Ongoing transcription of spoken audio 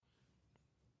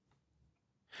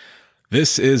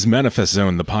This is Manifest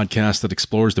Zone, the podcast that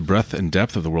explores the breadth and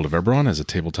depth of the world of Eberron as a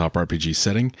tabletop RPG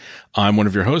setting. I'm one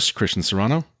of your hosts, Christian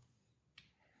Serrano.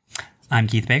 I'm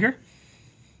Keith Baker.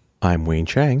 I'm Wayne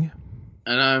Chang.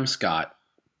 And I'm Scott.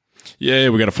 Yay,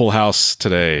 we got a full house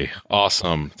today.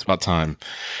 Awesome. It's about time.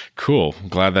 Cool. I'm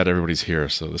glad that everybody's here.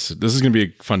 So this is going to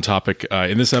be a fun topic.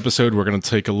 In this episode, we're going to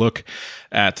take a look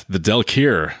at the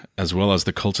Daelkyr, as well as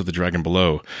the Cult of the Dragon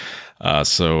Below.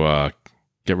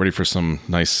 Get ready for some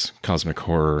nice cosmic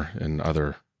horror and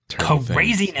other terrible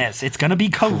craziness. Things. It's going to be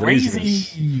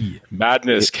crazy.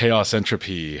 Madness, chaos,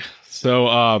 entropy.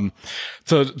 So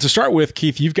to start with,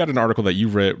 Keith, you've got an article that you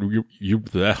read.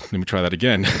 Let me try that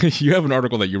again. You have an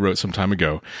article that you wrote some time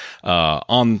ago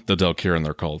on the Daelkyr and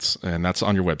their cults, and that's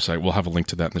on your website. We'll have a link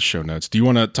to that in the show notes. Do you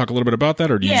want to talk a little bit about that,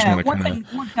 or do you just want to one thing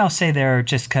I'll say there,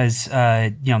 just because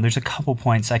there's a couple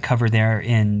points I cover there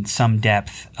in some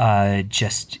depth,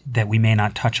 just that we may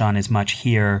not touch on as much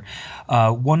here.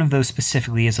 One of those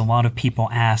specifically is a lot of people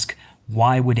ask,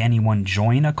 why would anyone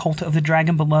join a Cult of the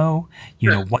Dragon Below?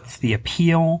 What's the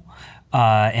appeal?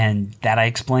 And that I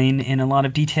explain in a lot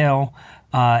of detail.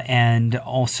 And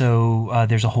also,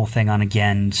 there's a whole thing on,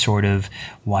 again, sort of,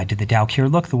 why do the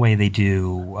Daelkyr look the way they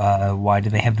do? Why do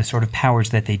they have the sort of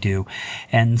powers that they do?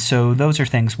 And so those are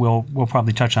things we'll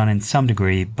probably touch on in some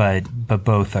degree, but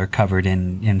both are covered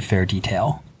in fair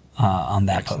detail on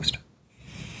that post.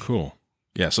 Cool.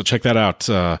 Yeah, so check that out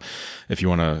if you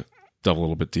want to delve a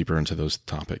little bit deeper into those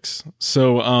topics.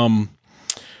 So,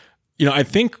 I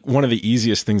think one of the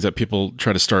easiest things that people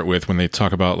try to start with when they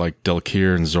talk about like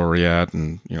Daelkyr and Xoriat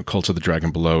and, Cult of the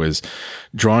Dragon Below is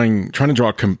trying to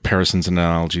draw comparisons and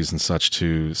analogies and such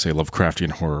to, say,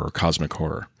 Lovecraftian horror or cosmic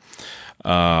horror.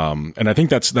 And I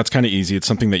think that's kind of easy. It's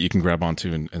something that you can grab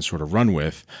onto and sort of run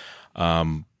with.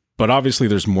 But obviously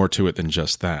there's more to it than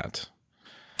just that.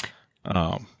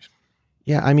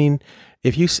 Yeah, I mean,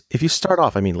 if you start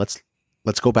off,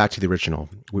 let's go back to the original.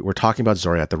 We're talking about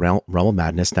Xoriat, the realm of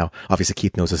madness. Now, obviously,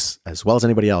 Keith knows this as well as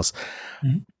anybody else.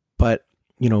 Mm-hmm. But,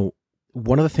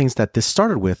 one of the things that this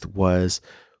started with was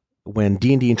when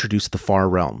D&D introduced the Far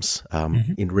Realms,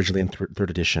 originally in third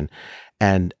edition.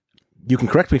 And you can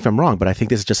correct me if I'm wrong, but I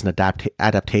think this is just an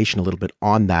adaptation a little bit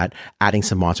on that, adding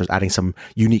some monsters, adding some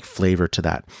unique flavor to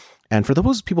that. And for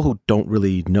those people who don't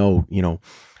really know,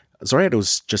 Xoriat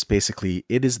was just basically,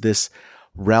 it is this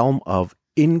realm of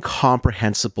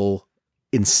incomprehensible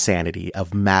insanity,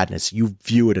 of madness. You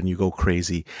view it and you go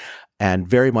crazy, and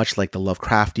very much like the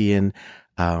Lovecraftian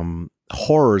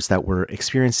horrors that we're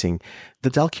experiencing, the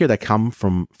Daelkyr that come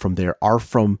from there are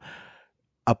from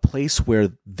a place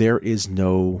where there is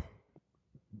no,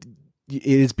 it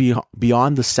is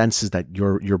beyond the senses that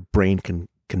your brain can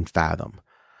fathom.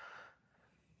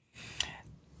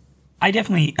 I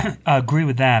definitely agree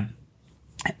with that.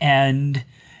 And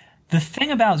the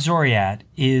thing about Xoriat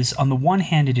is, on the one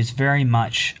hand, it is very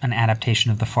much an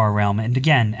adaptation of the Far Realm. And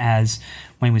again, as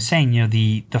Wayne was saying,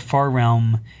 the Far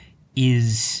Realm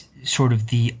is sort of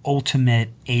the ultimate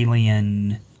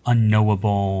alien,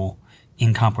 unknowable,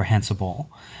 incomprehensible.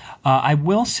 I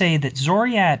will say that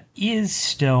Xoriat is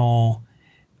still,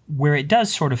 where it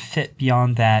does sort of fit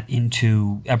beyond that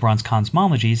into Eberron's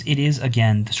cosmologies, it is,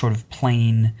 again, the sort of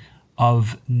plane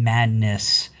of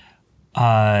madness,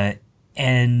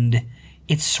 and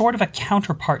it's sort of a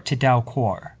counterpart to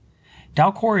Daelkyr.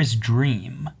 Daelkyr is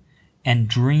dream, and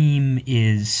dream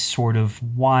is sort of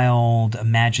wild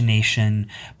imagination,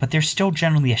 but there's still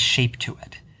generally a shape to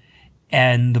it.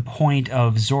 And the point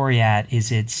of Xoriat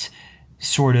is it's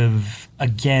sort of,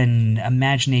 again,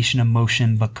 imagination,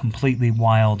 emotion, but completely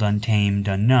wild, untamed,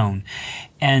 unknown.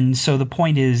 And so the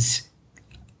point is,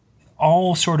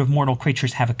 all sort of mortal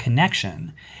creatures have a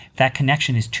connection. If that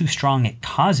connection is too strong, it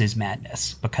causes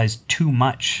madness, because too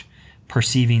much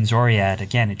perceiving Xoriat,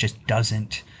 again, it just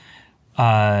doesn't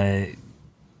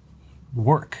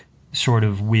work sort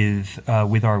of with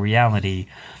our reality.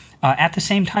 At the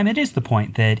same time, it is the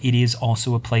point that it is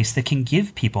also a place that can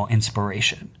give people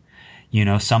inspiration.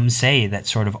 Some say that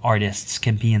sort of artists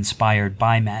can be inspired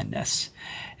by madness.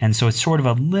 And so it's sort of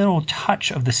a little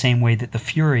touch of the same way that the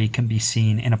Fury can be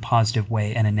seen in a positive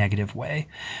way and a negative way.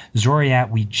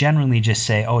 Xoriat, we generally just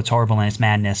say, oh, it's horrible and it's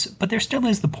madness, but there still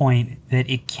is the point that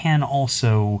it can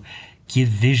also give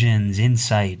visions,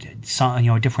 insight,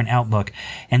 a different outlook.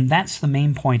 And that's the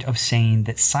main point of saying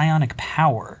that psionic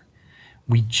power,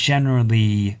 we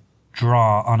generally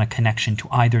draw on a connection to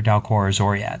either Daelkyr or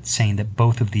Xoriat, saying that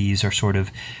both of these are sort of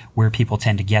where people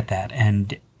tend to get that.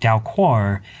 And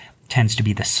Daelkyr tends to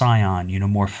be the scion,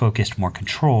 more focused, more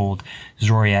controlled.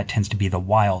 Xoriat tends to be the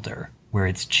wilder, where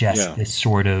it's just this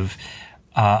sort of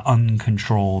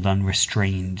uncontrolled,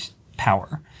 unrestrained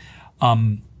power.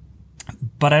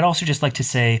 But I'd also just like to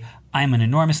say I'm an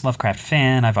enormous Lovecraft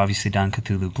fan. I've obviously done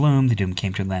Cthulhu Bloom, The Doom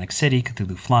Came to Atlantic City,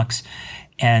 Cthulhu Flux.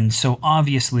 And so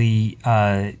obviously,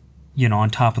 on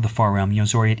top of the Far Realm,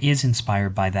 Zoriat is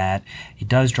inspired by that. It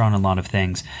does draw on a lot of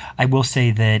things. I will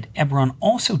say that Eberron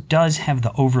also does have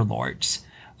the overlords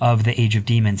of the Age of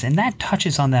Demons, and that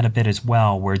touches on that a bit as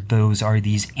well, where those are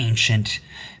these ancient,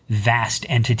 vast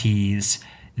entities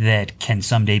that can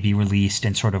someday be released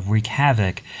and sort of wreak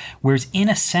havoc. Whereas in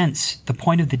a sense, the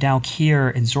point of the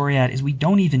Dal'Kir and Zoriat is we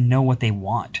don't even know what they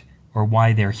want or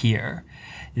why they're here.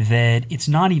 That it's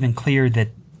not even clear that,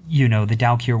 the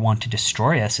Dal'Kir want to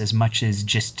destroy us as much as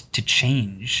just to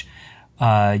change.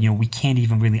 We can't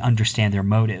even really understand their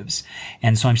motives.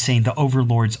 And so I'm saying the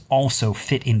overlords also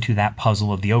fit into that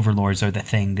puzzle of the overlords are the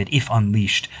thing that if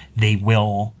unleashed, they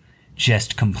will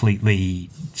just completely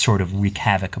sort of wreak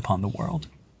havoc upon the world.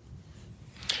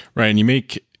 Right, and you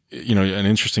make an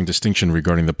interesting distinction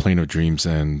regarding the Plane of Dreams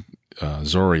and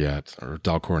Zoriat, or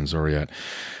Dal'Kor and Zoriat.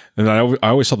 And I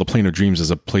always saw the Plane of Dreams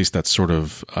as a place that's sort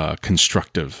of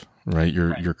constructive, right?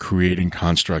 You're creating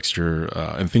constructs,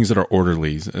 and things that are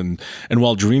orderly. And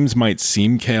while dreams might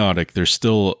seem chaotic, there's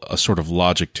still a sort of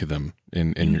logic to them.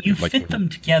 You fit them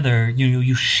together.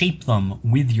 You shape them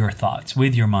with your thoughts,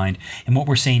 with your mind. And what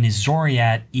we're saying is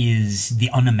Zoriat is the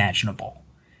unimaginable.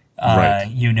 Right.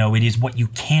 It is what you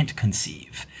can't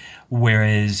conceive.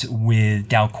 Whereas with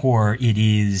Dal'Kor, it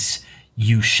is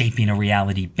you shaping a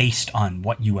reality based on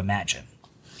what you imagine.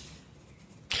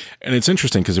 And it's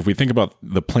interesting because if we think about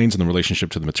the planes and the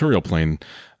relationship to the material plane,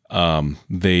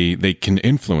 they can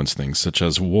influence things such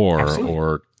as war Absolutely.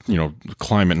 or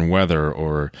climate and weather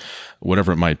or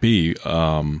whatever it might be.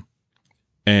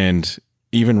 And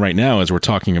even right now, as we're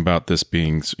talking about this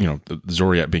being, the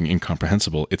Zoriat being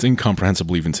incomprehensible, it's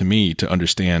incomprehensible even to me to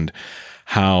understand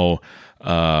how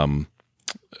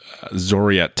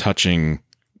Zoriat touching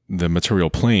the material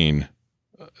plane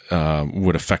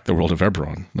would affect the world of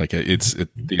Eberron. Like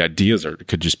the ideas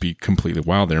could just be completely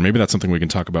wild there. Maybe that's something we can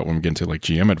talk about when we get into like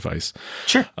GM advice.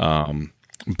 Sure.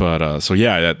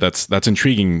 That's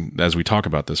intriguing as we talk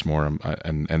about this more.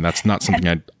 And that's not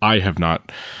something I have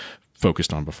not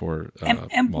focused on before.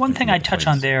 And one thing I'd touch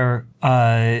on there,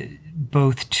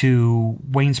 both to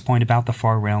Wayne's point about the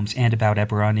Far Realms and about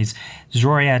Eberron, is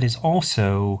Zoriat is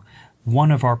also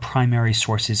one of our primary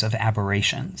sources of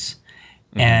aberrations.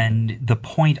 Mm-hmm. And the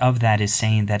point of that is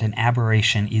saying that an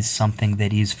aberration is something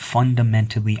that is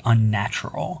fundamentally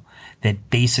unnatural,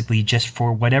 that basically just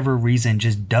for whatever reason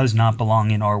just does not belong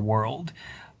in our world.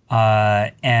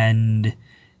 And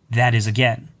that is,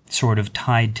 again, sort of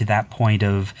tied to that point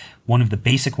of one of the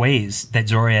basic ways that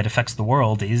Zoriat affects the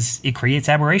world is it creates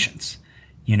aberrations.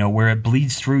 Where it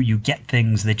bleeds through, you get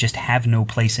things that just have no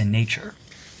place in nature.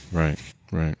 Right.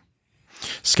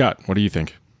 Scott, what do you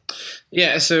think?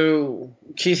 Yeah, so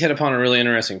Keith hit upon a really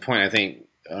interesting point. I think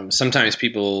sometimes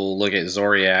people look at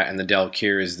Zoriat and the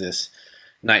Dal'Kir as this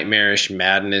nightmarish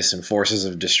madness and forces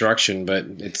of destruction, but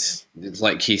it's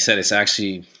like Keith said, it's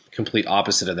actually complete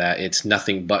opposite of that. It's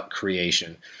nothing but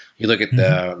creation. You look at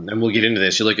and we'll get into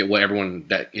this, you look at what everyone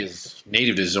that is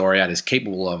native to Zoriat is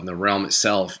capable of in the realm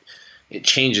itself. It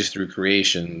changes through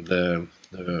creation. The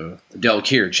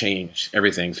Dal'Kir changed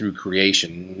everything through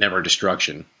creation, never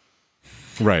destruction.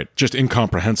 Right. Just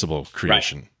incomprehensible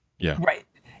creation. Right. Yeah. Right.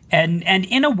 And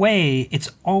in a way, it's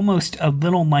almost a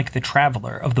little like the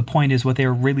Traveler. Of the point is what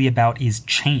they're really about is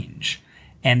change.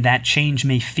 And that change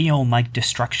may feel like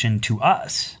destruction to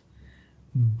us.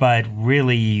 But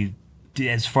really,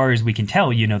 as far as we can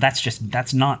tell,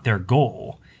 that's not their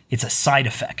goal. It's a side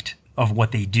effect of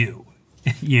what they do,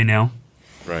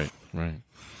 Right.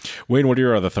 Wayne, what are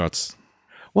your other thoughts?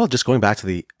 Well, just going back to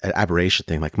the aberration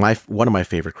thing, like one of my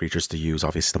favorite creatures to use,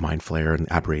 obviously the Mind Flayer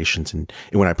and aberrations, and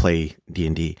when I play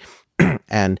D&D,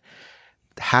 and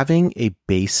having a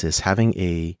basis,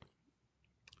 having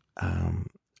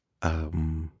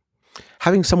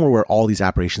somewhere where all these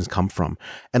aberrations come from,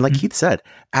 and like Keith said,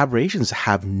 aberrations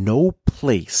have no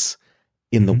place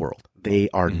in the world. They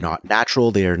are not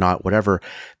natural. They are not whatever.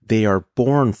 They are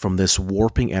born from this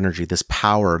warping energy, this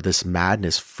power, this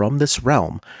madness from this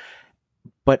realm.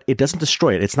 But it doesn't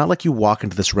destroy it. It's not like you walk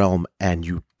into this realm and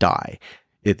you die.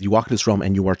 You walk into this realm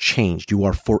and you are changed. You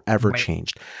are forever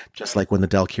changed. Just like when the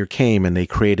Dal'Kir came and they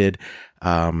created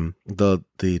the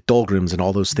Dolgrims and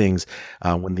all those things.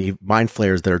 When the Mind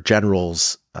Flayers, their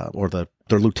generals or their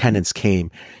lieutenants came,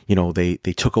 they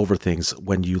took over things.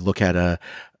 When you look at a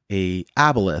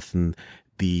Aboleth and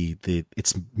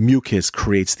its mucus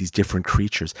creates these different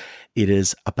creatures, it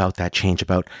is about that change,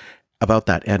 about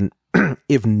that. And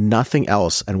if nothing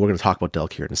else, and we're going to talk about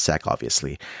Dal'Kir in a sec,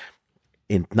 obviously,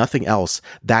 in nothing else,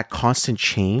 that constant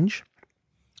change,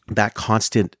 that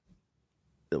constant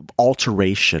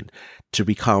alteration to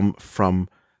become from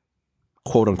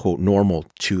quote unquote normal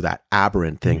to that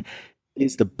aberrant thing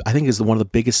is one of the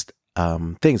biggest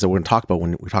things that we're going to talk about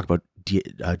when we talk about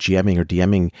GMing or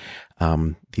DMing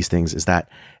these things, is that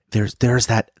there's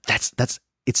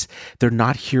they're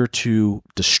not here to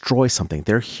destroy something.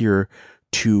 They're here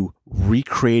to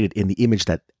recreate it in the image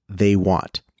that they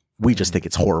want. We just think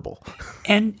it's horrible.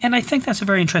 And I think that's a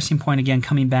very interesting point, again,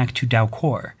 coming back to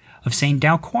Dal'Quor, of saying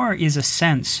Dal'Quor is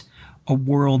a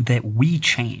world that we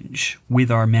change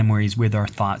with our memories, with our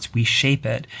thoughts. We shape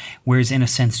it. Whereas in a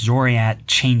sense, Xoriat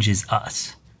changes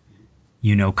us.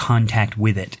 Contact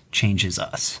with it changes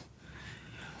us.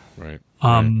 Right.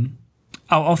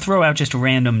 I'll throw out just a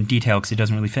random detail because it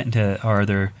doesn't really fit into our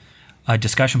other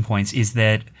discussion points, is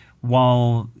that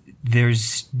while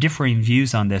there's differing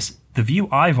views on this, the view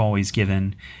I've always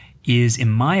given is, in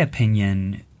my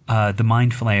opinion, the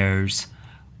Mind Flayers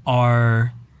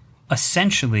are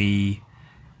essentially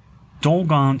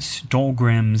Dolgaunts,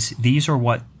 Dolgrims. These are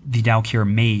what the Daelkyr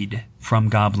made from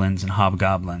goblins and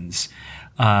hobgoblins.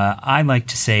 I like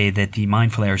to say that the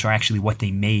Mind Flayers are actually what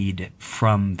they made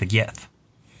from the Gith.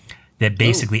 That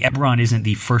basically Eberron isn't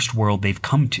the first world they've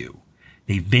come to.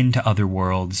 They've been to other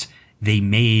worlds. They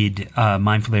made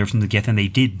Mind Flayers from the Gith, and they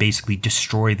did basically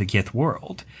destroy the Gith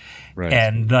world. Right.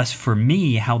 And thus, for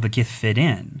me, how the Gith fit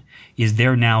in is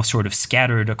they're now sort of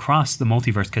scattered across the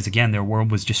multiverse because, again, their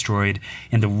world was destroyed.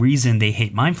 And the reason they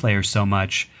hate Mind Flayers so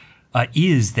much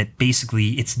is that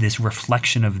basically it's this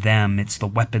reflection of them. It's the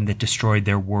weapon that destroyed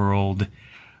their world.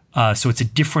 So it's a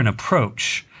different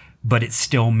approach, but it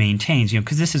still maintains,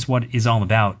 because this is what is all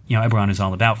about, Eberron is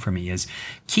all about for me, is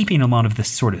keeping a lot of the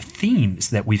sort of themes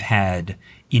that we've had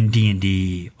in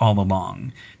D&D all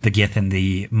along. The Gith and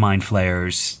the Mind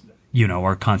Flayers,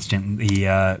 are constantly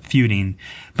feuding,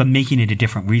 but making it a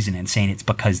different reason and saying it's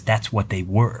because that's what they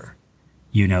were,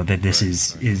 that this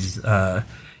is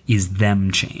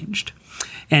them changed.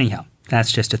 Anyhow,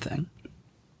 that's just a thing.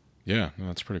 Yeah, no,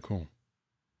 that's pretty cool.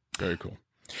 Very cool.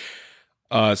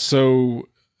 So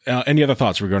any other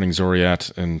thoughts regarding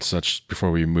Xoriat and such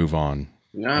before we move on?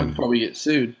 No, I'll probably get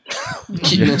sued.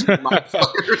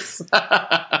 Motherfuckers.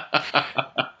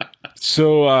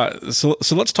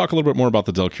 So let's talk a little bit more about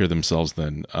the Daelkyr themselves.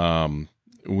 Then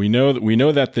we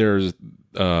know that there's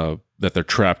that they're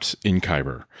trapped in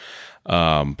Kyber.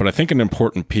 But I think an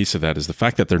important piece of that is the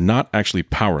fact that they're not actually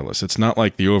powerless. It's not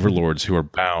like the overlords who are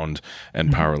bound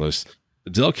and powerless. The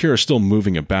Daelkyr are still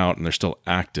moving about and they're still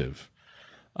active.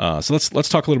 So let's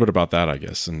talk a little bit about that, I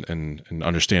guess, and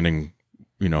understanding,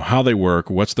 how they work,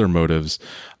 what's their motives,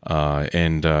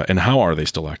 and how are they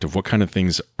still active? What kind of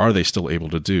things are they still able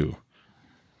to do?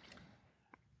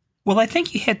 Well, I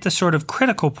think you hit the sort of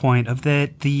critical point of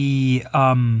that the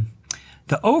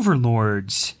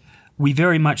overlords, we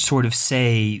very much sort of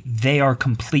say they are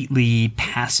completely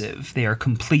passive. They are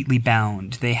completely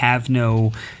bound. They have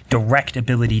no direct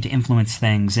ability to influence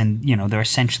things, and, they're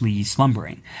essentially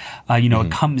slumbering.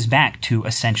 It comes back to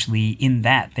essentially in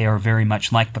that they are very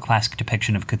much like the classic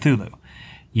depiction of Cthulhu.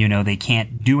 They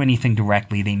can't do anything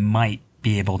directly. They might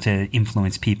be able to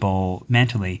influence people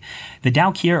mentally. The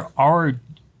Daelkyr are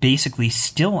basically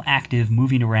still active,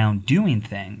 moving around, doing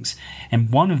things. And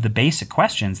one of the basic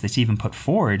questions that's even put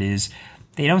forward is,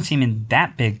 they don't seem in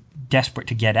that big desperate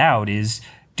to get out, is,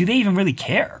 do they even really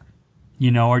care?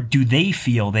 Or do they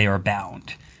feel they are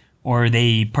bound? Or are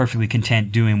they perfectly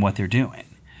content doing what they're doing?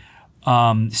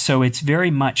 So it's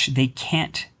very much, they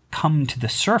can't come to the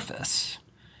surface,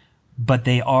 but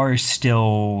they are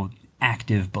still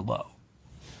active below.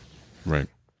 Right.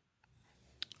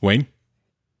 Wayne?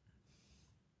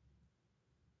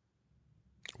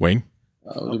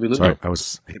 Sorry, I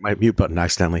hit my mute button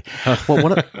accidentally. Well,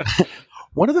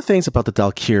 one of the things about the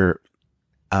Daelkyr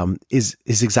is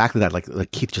exactly that.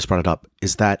 Like Keith just brought it up,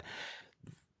 is that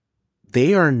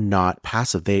they are not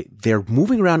passive. They're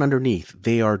moving around underneath.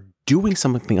 They are doing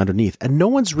something underneath, and no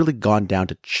one's really gone down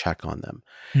to check on them.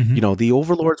 Mm-hmm. The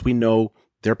overlords, we know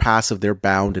they're passive, they're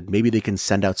bound, and maybe they can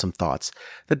send out some thoughts.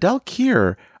 The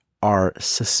Daelkyr are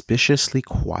suspiciously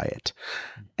quiet,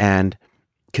 and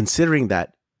considering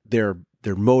that their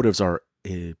motives are,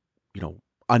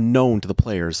 unknown to the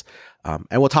players. And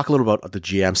we'll talk a little about the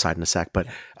GM side in a sec, but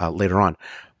later on.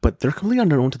 But they're completely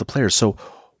unknown to the players. So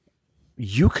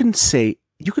you can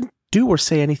do or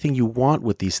say anything you want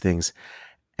with these things.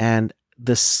 And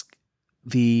when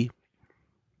we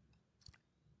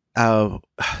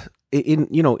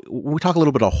talk a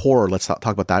little bit of horror, let's talk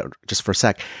about that just for a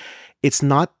sec. It's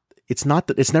not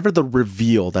it's never the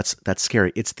reveal that's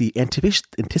scary. It's the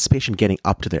anticipation getting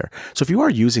up to there. So if you are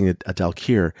using a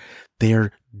Dal'Kyr,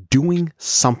 they're doing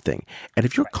something. And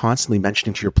if you're constantly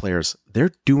mentioning to your players,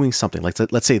 they're doing something. Like,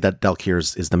 let's say that Dal'Kyr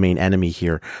is the main enemy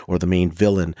here, or the main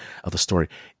villain of the story.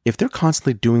 If they're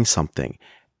constantly doing something,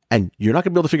 and you're not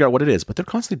going to be able to figure out what it is, but they're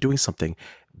constantly doing something,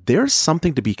 there's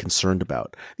something to be concerned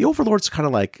about. The Overlords are kind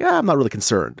of like, I'm not really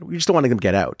concerned. We just don't want them to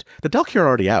get out. The Dal'Kyr are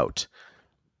already out,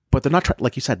 but they're not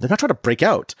like you said, they're not trying to break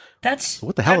out. So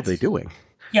what the hell are they doing?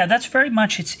 Yeah, that's very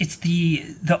much, it's the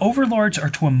Overlords are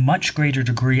to a much greater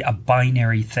degree a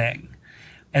binary thing.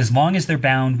 As long as they're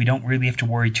bound, we don't really have to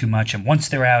worry too much, and once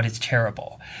they're out, it's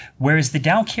terrible. Whereas the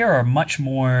Dal'Kyr are much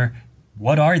more,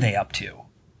 what are they up to?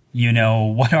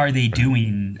 What are they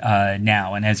doing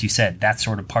now? And as you said, that's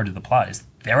sort of part of the plot, is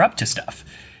they're up to stuff.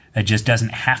 It just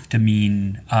doesn't have to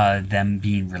mean them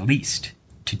being released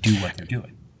to do what they're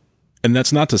doing. And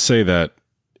that's not to say that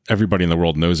everybody in the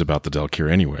world knows about the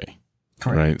Dal'Kyr anyway.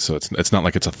 Correct. Right? So it's not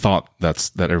like it's a thought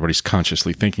that everybody's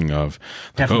consciously thinking of.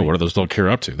 Like, Definitely. what are those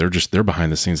Dal'Kyr up to? They're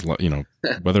behind the scenes,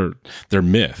 whether they're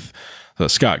myth.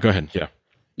 Scott, go ahead. Yeah.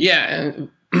 Yeah.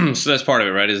 So that's part of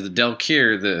it, right? Is the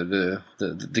Dal'Kyr,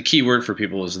 the key word for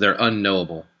people is they're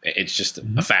unknowable. It's just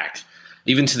a fact.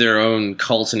 Even to their own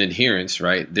cults and adherents,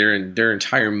 right? Their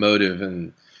entire motive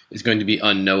is going to be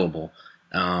unknowable.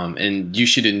 And you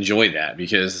should enjoy that,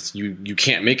 because you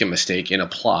can't make a mistake in a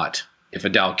plot if a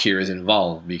Dal'Kyr is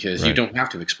involved, because you don't have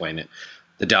to explain it.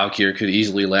 The Dal'Kyr could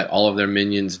easily let all of their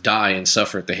minions die and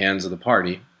suffer at the hands of the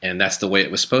party, and that's the way it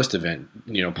was supposed to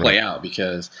play out,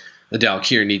 because the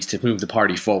Dal'Kyr needs to move the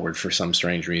party forward for some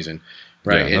strange reason,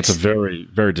 right? Yeah, that's a very,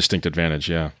 very distinct advantage,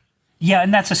 yeah. Yeah,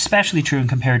 and that's especially true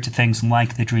compared to things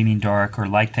like the Dreaming Dark or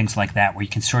like things like that, where you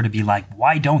can sort of be like,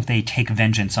 why don't they take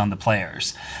vengeance on the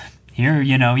players? Here,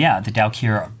 the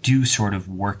Dal'Kyr do sort of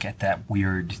work at that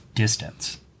weird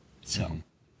distance. So,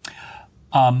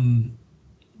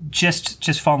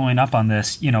 just following up on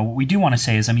this, what we do want to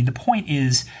say is, the point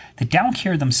is the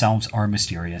Dal'Kyr themselves are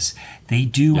mysterious. They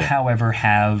do, however,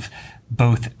 have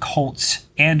both cults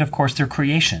and, of course, their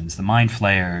creations, the Mind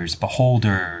Flayers,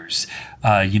 Beholders,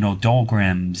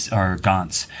 Dolgrims, or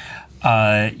Gaunts.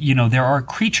 There are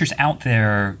creatures out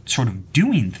there sort of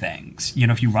doing things.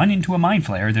 If you run into a Mind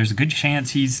Flayer, there's a good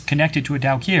chance he's connected to a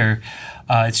Dal'Kyr.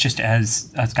 It's just,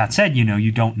 as Scott said,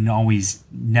 you don't always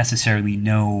necessarily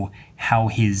know how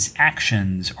his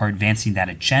actions are advancing that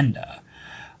agenda.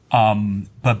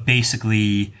 But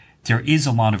basically, there is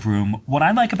a lot of room. What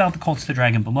I like about the Cults of the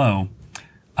Dragon Below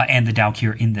and the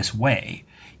Dal'Kyr in this way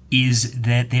is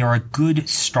that they are a good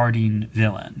starting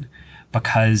villain,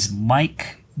 because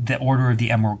like the Order of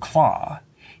the Emerald Claw,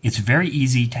 it's very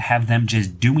easy to have them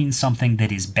just doing something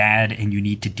that is bad and you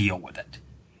need to deal with it.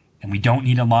 And we don't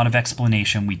need a lot of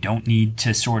explanation. We don't need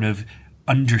to sort of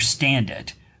understand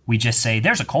it. We just say,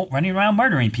 there's a cult running around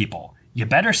murdering people. You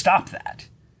better stop that.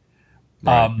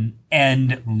 Right.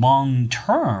 And long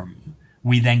term,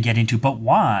 we then get into, but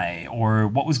why? Or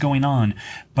what was going on?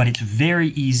 But it's very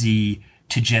easy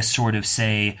to just sort of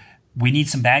say, we need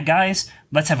some bad guys.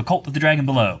 Let's have a Cult of the Dragon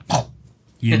Below.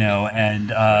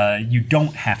 And you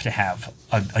don't have to have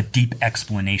a deep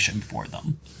explanation for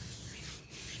them.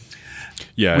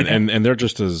 Yeah, and they're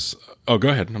just as... Oh, go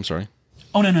ahead. I'm sorry.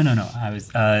 Oh, no.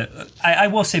 I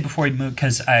will say before we move,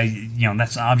 because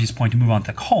that's an obvious point to move on to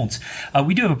the cults.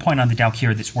 We do have a point on the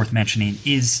Dal'Kyr that's worth mentioning,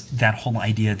 is that whole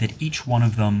idea that each one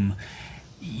of them,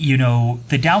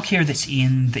 the Dal'Kyr that's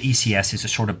in the ECS is a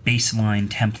sort of baseline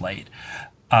template.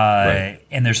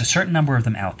 And there's a certain number of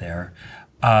them out there.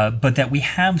 But that we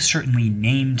have certainly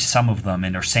named some of them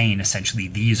and are saying essentially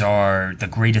these are the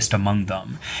greatest among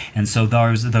them. And so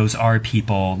those are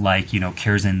people like,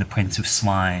 Kirzin, the Prince of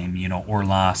Slime,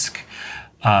 Orlask,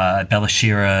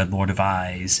 Belashira, Lord of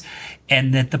Eyes.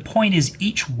 And that the point is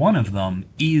each one of them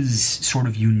is sort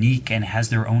of unique and has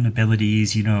their own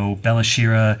abilities.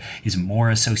 Belashira is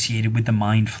more associated with the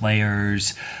Mind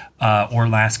Flayers.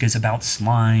 Orlask is about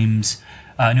slimes.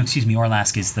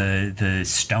 Orlask is the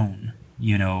stone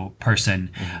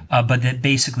person, but that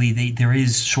basically there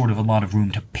is sort of a lot of room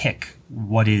to pick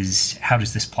how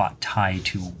does this plot tie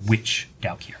to which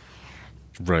Dal'Kyr?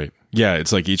 Right. Yeah,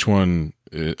 it's like each one,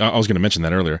 I was going to mention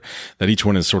that earlier, that each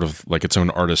one is sort of like its own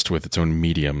artist with its own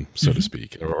medium, so to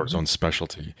speak, or its own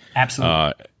specialty.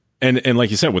 Absolutely. And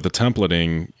like you said, with the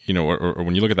templating, or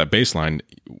when you look at that baseline,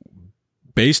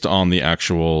 based on the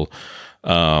actual,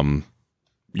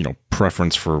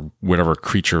 preference for whatever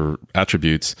creature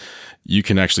attributes, you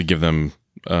can actually give them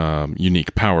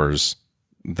unique powers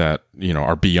that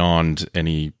are beyond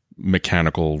any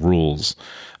mechanical rules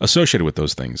associated with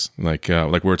those things. Like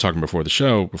we were talking before the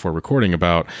show, before recording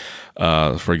about,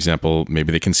 for example,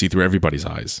 maybe they can see through everybody's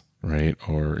eyes, right?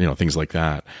 Or, things like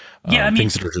that.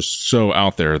 Things that are just so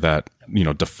out there that,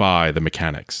 defy the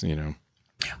mechanics,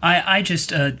 I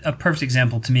just a perfect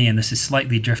example to me, and this is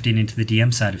slightly drifting into the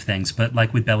DM side of things, but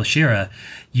like with Belashira,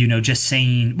 just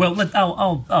saying, well,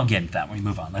 I'll get into that when we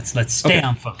move on. Let's stay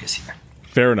on focus here.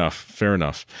 Fair enough.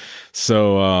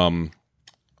 So,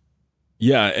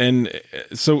 and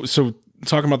so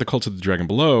talking about the Cult of the Dragon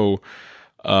Below,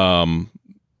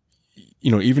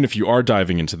 even if you are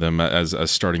diving into them as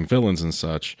starting villains and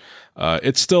such,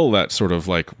 it's still that sort of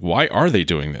like, why are they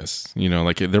doing this?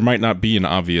 Like there might not be an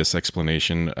obvious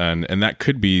explanation, and that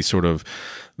could be sort of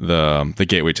the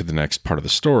gateway to the next part of the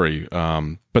story.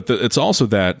 But it's also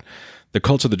that the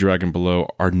Cults of the Dragon Below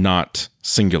are not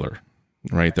singular.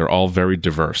 Right, they're all very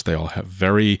diverse. They all have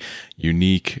very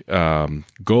unique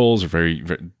goals, or very,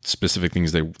 very specific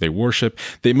things they worship.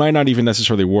 They might not even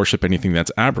necessarily worship anything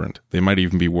that's aberrant. They might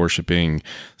even be worshiping,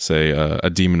 say, a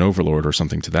demon overlord or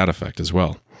something to that effect as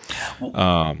well.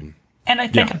 And I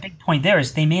think a big point there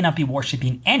is they may not be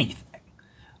worshiping anything.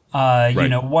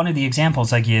 Right. One of the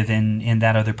examples I give in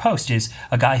that other post is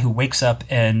a guy who wakes up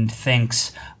and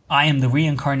thinks, "I am the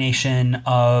reincarnation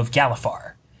of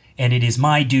Galifar, and it is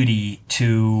my duty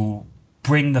to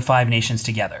bring the five nations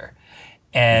together."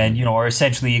 And, or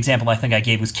essentially the example I think I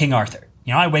gave was King Arthur.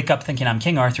 I wake up thinking I'm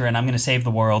King Arthur and I'm going to save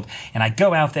the world. And I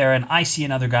go out there and I see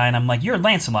another guy and I'm like, "You're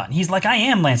Lancelot." And he's like, "I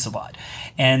am Lancelot."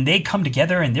 And they come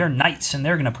together and they're knights and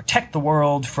they're going to protect the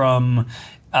world from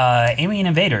alien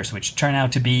invaders, which turn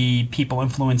out to be people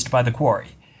influenced by the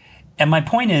Quarry. And my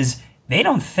point is, they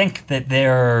don't think that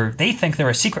they think they're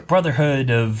a secret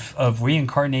brotherhood of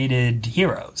reincarnated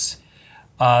heroes.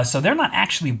 So they're not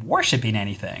actually worshiping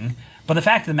anything. But the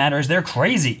fact of the matter is they're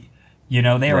crazy.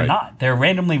 They are not. They're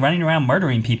randomly running around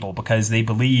murdering people because they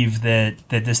believe that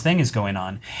this thing is going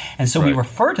on. And so we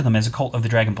refer to them as a Cult of the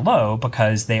Dragon Below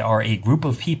because they are a group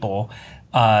of people,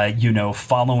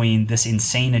 following this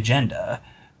insane agenda.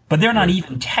 But they're not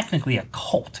even technically a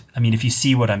cult. I mean, if you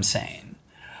see what I'm saying.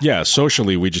 Yeah,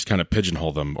 socially, we just kind of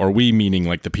pigeonhole them, or we meaning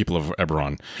like the people of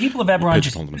Eberron. People of Eberron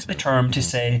just use the term to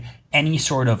say any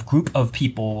sort of group of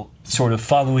people sort of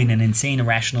following an insane,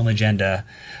 irrational agenda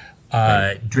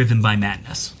driven by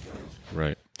madness.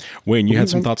 Right. Wayne, you had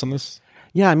some thoughts on this?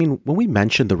 Yeah, I mean, when we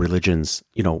mentioned the religions,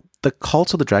 the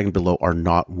Cults of the Dragon Below are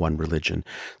not one religion.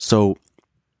 So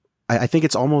I think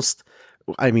it's almost...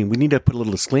 we need to put a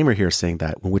little disclaimer here saying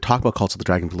that when we talk about Cults of the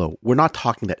Dragon Below, we're not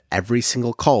talking that every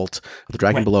single cult of the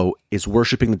Dragon Below is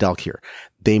worshiping the Daelkyr.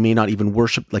 They may not even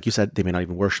worship, like you said, they may not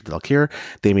even worship the Daelkyr.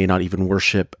 They may not even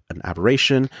worship an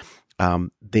aberration.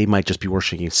 They might just be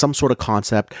worshiping some sort of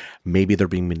concept. Maybe they're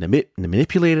being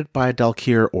manipulated by a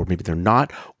Daelkyr, or maybe they're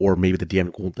not, or maybe the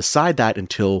DM won't decide that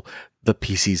until the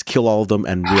PCs kill all of them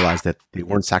and realize that they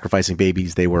weren't sacrificing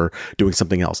babies, they were doing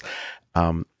something else.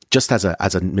 Just as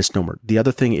a misnomer. The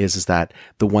other thing is that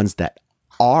the ones that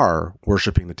are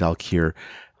worshiping the Daelkyr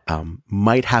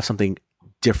might have something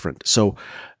different. So,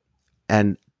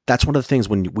 and that's one of the things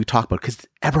when we talk about, because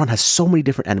Eberron has so many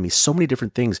different enemies, so many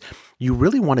different things, you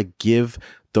really want to give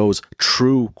those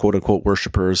true quote unquote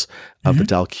worshipers of the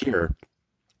Daelkyr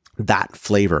that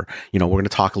flavor. We're going to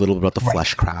talk a little bit about the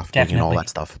flesh crafting and all that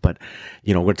stuff, but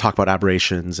we're going to talk about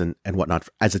aberrations and whatnot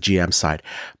as a GM side.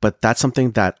 But that's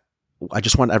something that I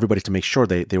just want everybody to make sure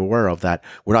they're aware of, that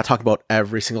we're not talking about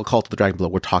every single Cult of the Dragon Below.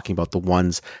 We're talking about the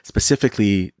ones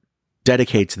specifically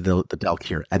dedicated to the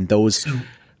Daelkyr, and those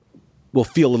will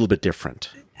feel a little bit different.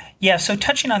 Yeah, so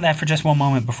touching on that for just one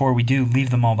moment before we do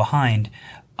leave them all behind,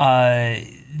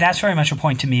 that's very much a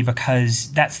point to me,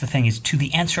 because that's the thing, is to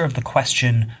the answer of the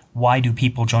question, why do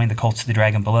people join the Cults of the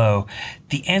Dragon Below?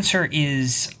 The answer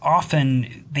is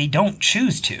often they don't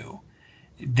choose to.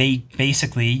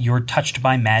 You're touched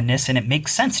by madness and it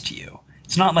makes sense to you.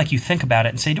 It's not like you think about it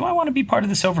and say, do I want to be part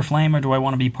of the Silver Flame, or do I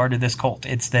want to be part of this cult?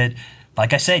 It's that,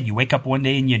 like I said, you wake up one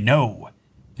day and you know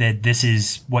that this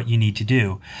is what you need to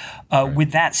do.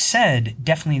 With that said,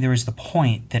 definitely there is the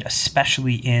point that,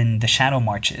 especially in the Shadow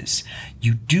Marches,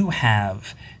 you do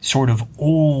have sort of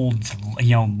old,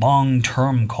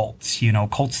 long-term cults,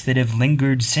 cults that have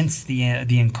lingered since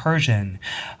the incursion,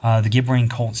 the Gibberine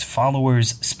cults,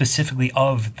 followers specifically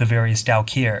of the various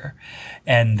Daelkyr,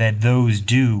 and that those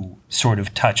do sort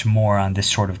of touch more on this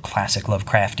sort of classic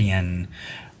Lovecraftian,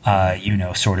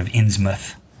 sort of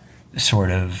Innsmouth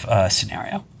sort of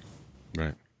scenario.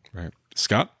 Right.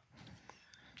 Scott?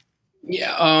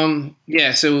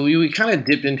 Yeah. So we kind of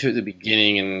dipped into it at the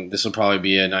beginning, and this will probably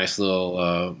be a nice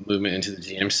little movement into the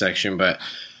GM section. But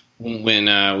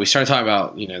when we started talking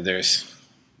about, there's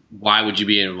why would you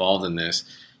be involved in this?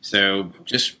 So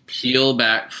just peel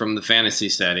back from the fantasy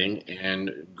setting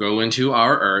and go into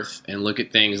our Earth and look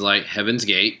at things like Heaven's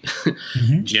Gate,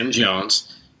 Jim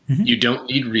Jones. You don't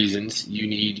need reasons. You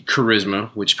need charisma,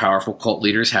 which powerful cult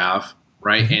leaders have,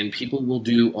 right? And people will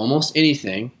do almost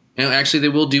anything. And actually, they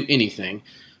will do anything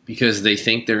because they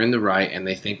think they're in the right and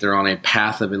they think they're on a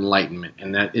path of enlightenment.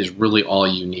 And that is really all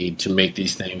you need to make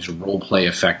these things role play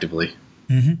effectively.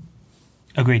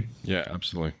 Agreed. Yeah,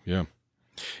 absolutely. Yeah.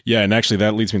 Yeah, and actually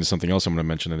that leads me to something else I'm going to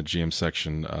mention in the GM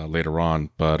section later on.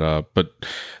 But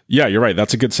yeah, you're right.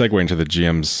 That's a good segue into the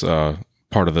GM's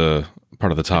part of the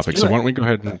topic. So why don't we go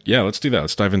ahead and let's do that.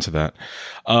 Let's dive into that.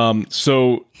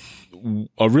 So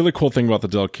a really cool thing about the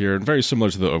Daelkyr, and very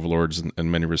similar to the Overlords in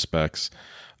many respects,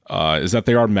 is that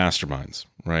they are masterminds,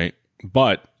 right?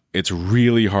 But it's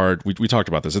really hard. We talked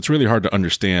about this. It's really hard to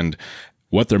understand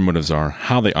what their motives are,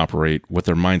 how they operate, what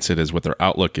their mindset is, what their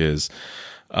outlook is.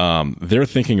 They're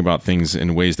thinking about things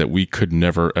in ways that we could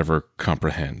never, ever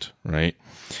comprehend, right?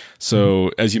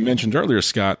 So as you mentioned earlier,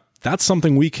 Scott, that's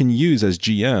something we can use as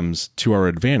GMs to our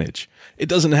advantage. It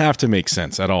doesn't have to make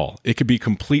sense at all. It could be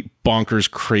complete bonkers,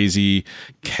 crazy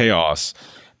chaos.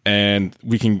 And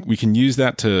we can use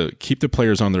that to keep the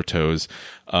players on their toes,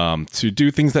 to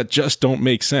do things that just don't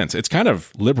make sense. It's kind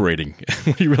of liberating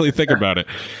when you really think about it.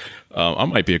 I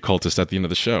might be a cultist at the end of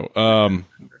the show.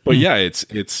 But yeah, it's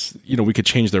we could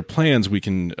change their plans. We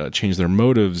can change their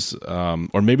motives,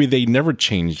 or maybe they never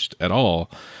changed at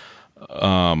all.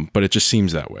 But it just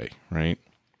seems that way, right?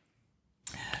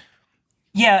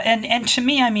 Yeah, and to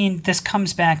me, I mean, this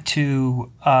comes back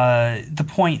to the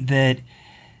point that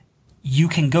you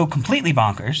can go completely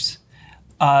bonkers.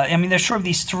 I mean, there's sort of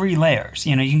these three layers.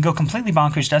 You can go completely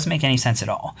bonkers, doesn't make any sense at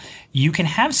all. You can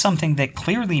have something that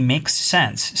clearly makes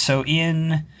sense. So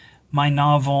in my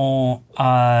novel,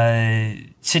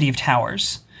 City of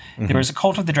Towers, there is a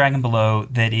cult of the Dragon Below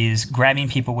that is grabbing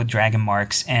people with dragon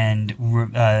marks and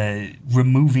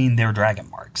removing their dragon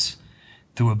marks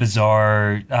through a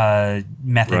bizarre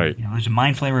method. Right. There's a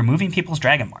mind flayer removing people's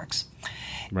dragon marks.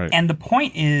 Right. And the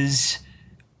point is,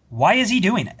 why is he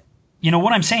doing it?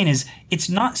 What I'm saying is, it's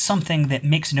not something that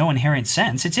makes no inherent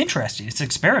sense. It's interesting. It's an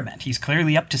experiment. He's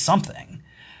clearly up to something.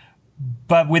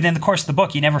 But within the course of the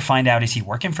book, you never find out, is he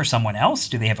working for someone else?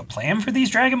 Do they have a plan for these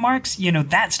dragon marks?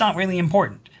 That's not really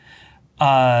important.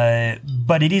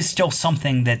 But it is still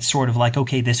something that's sort of like,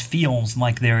 okay, this feels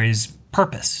like there is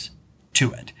purpose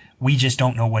to it. We just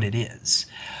don't know what it is.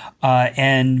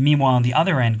 And meanwhile, on the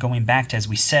other end, going back to, as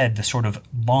we said, the sort of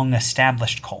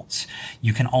long-established cults,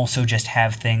 you can also just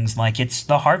have things like, it's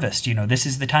the harvest. This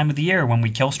is the time of the year when we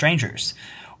kill strangers.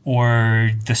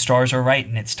 Or the stars are right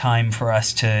and it's time for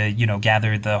us to,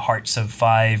 gather the hearts of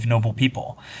 5 noble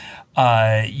people.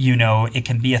 It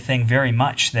can be a thing very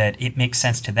much that it makes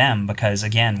sense to them because,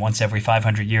 again, once every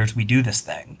 500 years we do this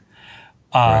thing.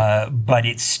 Right. But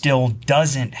it still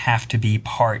doesn't have to be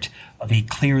part of a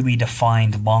clearly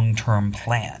defined long-term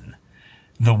plan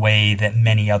the way that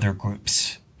many other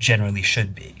groups generally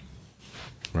should be.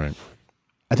 Right.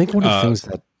 I think one of the things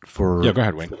that go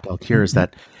ahead, Wayne. Daelkyr is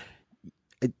that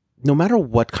no matter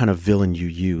what kind of villain you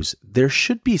use, there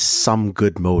should be some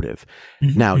good motive.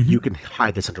 Now, you can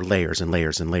hide this under layers and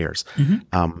layers and layers.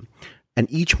 And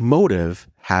each motive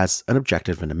has an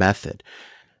objective and a method.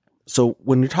 So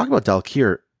when you're talking about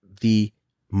Daelkyr, the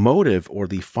motive or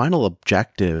the final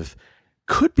objective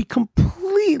could be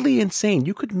completely insane.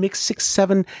 You could mix 6,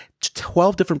 7,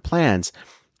 12 different plans,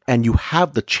 and you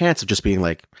have the chance of just being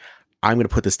like, I'm going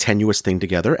to put this tenuous thing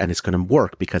together and it's going to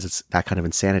work because it's that kind of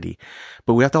insanity.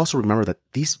 But we have to also remember that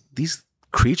these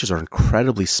creatures are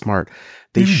incredibly smart.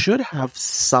 They should have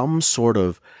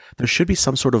there should be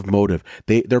some sort of motive.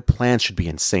 Their plans should be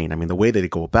insane. I mean, the way that they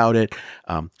go about it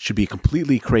should be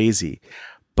completely crazy.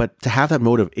 But to have that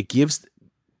motive, it gives,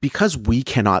 because we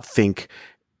cannot think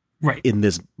in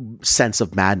this sense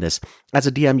of madness, as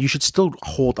a DM, you should still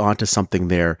hold on to something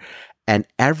there. And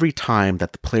every time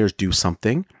that the players do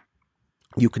something,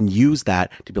 you can use that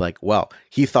to be like, well,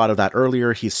 he thought of that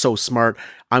earlier. He's so smart.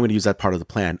 I'm going to use that part of the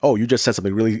plan. Oh, you just said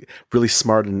something really, really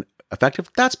smart and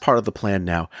effective. That's part of the plan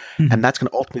now. And that's going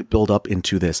to ultimately build up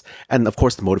into this. And of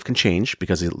course, the motive can change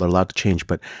because they're allowed to change.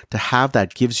 But to have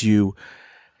that gives you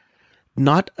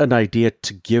not an idea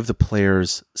to give the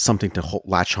players something to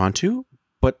latch onto,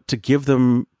 but to give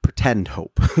them pretend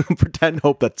hope, pretend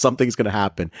hope that something's going to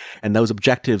happen. And those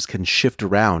objectives can shift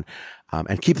around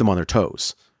and keep them on their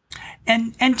toes.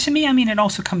 And to me, I mean, it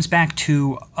also comes back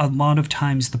to a lot of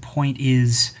times the point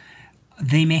is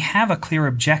they may have a clear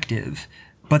objective,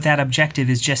 but that objective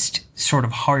is just sort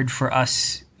of hard for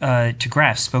us to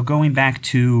grasp. But going back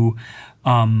to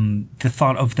the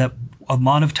thought of that, a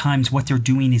lot of times what they're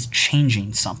doing is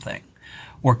changing something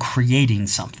or creating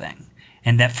something,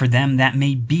 and that for them that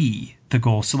may be the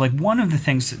goal. So like one of the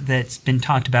things that's been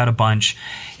talked about a bunch,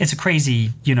 it's a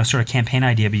crazy, sort of campaign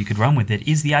idea, but you could run with it,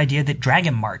 is the idea that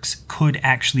dragon marks could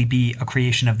actually be a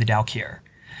creation of the Daelkyr.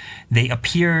 They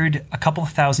appeared a couple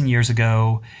of thousand years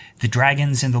ago. The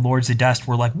dragons and the Lords of Dust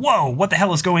were like, whoa, what the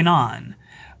hell is going on?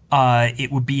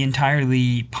 It would be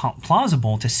entirely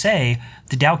plausible to say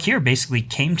the Daelkyr basically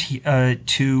came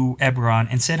to Eberron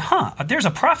and said, there's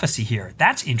a prophecy here.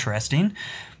 That's interesting.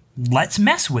 Let's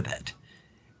mess with it.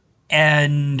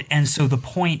 And so the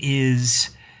point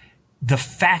is the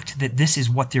fact that this is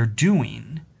what they're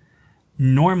doing.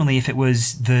 Normally, if it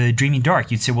was the Dreaming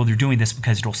Dark, you'd say, well, they're doing this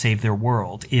because it'll save their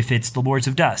world. If it's the Lords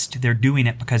of Dust, they're doing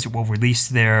it because it will release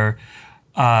their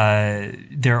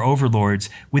overlords.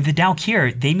 With the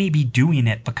Daelkyr, they may be doing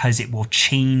it because it will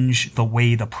change the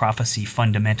way the prophecy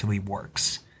fundamentally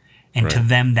works. And to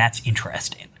them, that's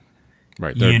interesting.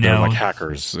 Right. They're like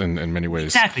hackers in many ways.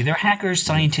 Exactly. They're hackers,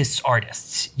 scientists,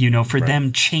 artists. For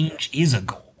them, change is a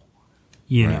goal.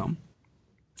 You know.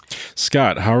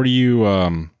 Scott, how do you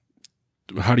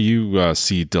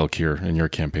see Daelkyr in your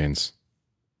campaigns?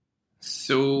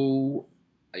 So,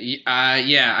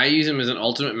 I use him as an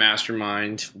ultimate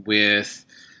mastermind with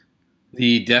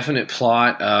the definite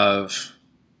plot of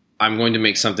I'm going to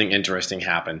make something interesting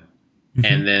happen. Mm-hmm.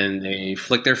 And then they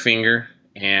flick their finger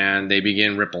and they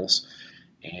begin ripples.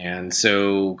 And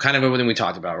so kind of everything we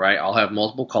talked about, right? I'll have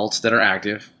multiple cults that are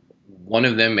active. One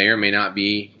of them may or may not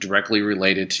be directly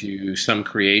related to some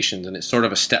creations, and it's sort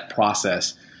of a step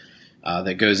process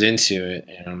that goes into it.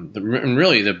 And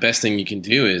really the best thing you can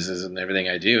do is in everything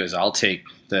I do is I'll take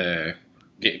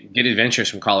get adventures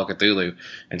from Call of Cthulhu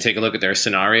and take a look at their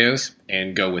scenarios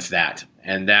and go with that.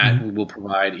 And that will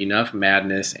provide enough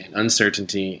madness and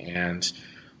uncertainty and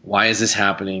why is this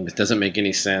happening? This doesn't make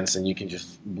any sense. And you can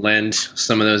just blend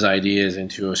some of those ideas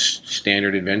into a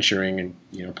standard adventuring and,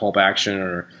 pulp action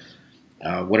or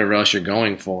whatever else you're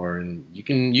going for. And you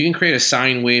can create a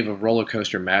sine wave of roller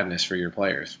coaster madness for your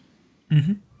players.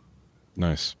 Mm-hmm.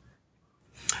 Nice.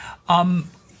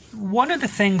 One of the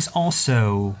things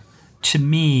also to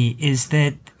me is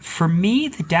that for me,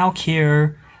 the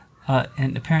Daelkyr,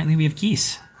 and apparently we have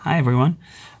geese. Hi, everyone.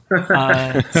 Is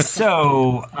that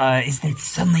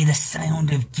suddenly the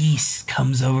sound of geese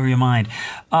comes over your mind,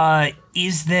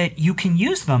 is that you can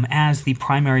use them as the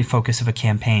primary focus of a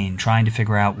campaign, trying to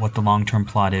figure out what the long-term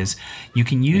plot is. You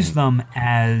can use them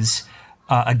as,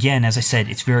 again, as I said,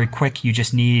 it's very quick. You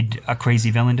just need a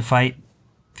crazy villain to fight,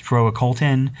 throw a cult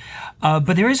in.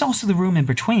 But there is also the room in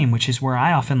between, which is where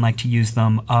I often like to use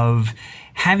them, of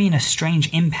having a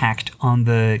strange impact on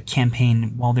the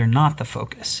campaign while they're not the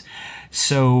focus.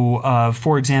 So,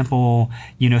 for example,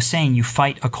 saying you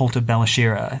fight a cult of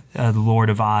Belashira, the Lord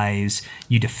of Eyes,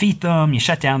 you defeat them, you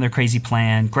shut down their crazy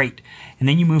plan, great. And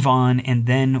then you move on, and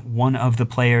then one of the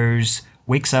players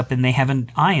wakes up and they have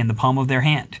an eye in the palm of their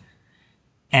hand.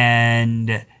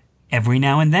 And every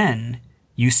now and then,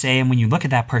 you say, and when you look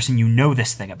at that person, you know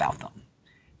this thing about them.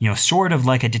 Sort of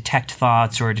like a detect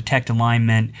thoughts or a detect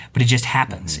alignment, but it just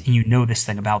happens, and you know this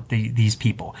thing about these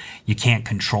people. You can't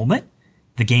control it.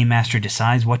 The game master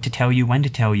decides what to tell you, when to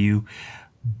tell you,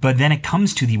 but then it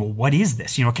comes to what is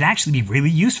this? It can actually be really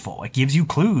useful. It gives you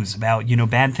clues about,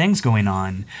 bad things going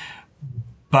on.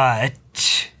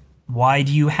 But why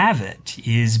do you have it?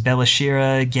 Is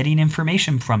Belashira getting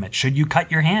information from it? Should you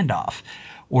cut your hand off?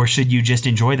 Or should you just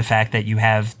enjoy the fact that you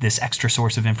have this extra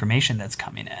source of information that's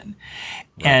coming in?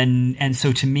 Right. And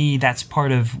so to me, that's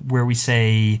part of where we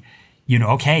say,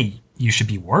 okay, you should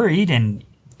be worried, and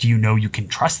do you can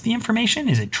trust the information?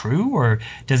 Is it true? Or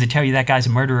does it tell you that guy's a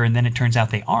murderer and then it turns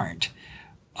out they aren't?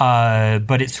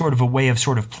 But it's sort of a way of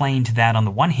sort of playing to that. On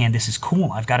the one hand, this is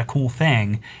cool. I've got a cool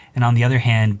thing. And on the other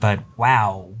hand, but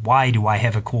wow, why do I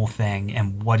have a cool thing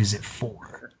and what is it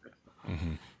for?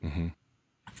 Mm-hmm. Mm-hmm.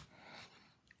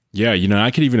 Yeah, I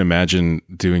could even imagine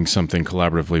doing something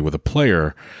collaboratively with a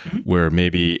player where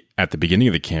maybe at the beginning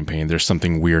of the campaign, there's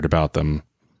something weird about them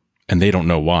and they don't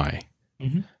know why.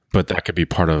 Mm-hmm. But that could be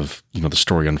part of, the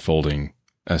story unfolding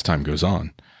as time goes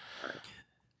on.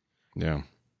 Yeah.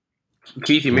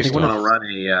 Keith, you may want to run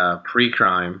a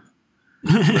pre-crime.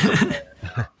 Just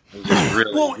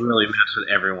really mess with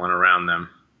everyone around them.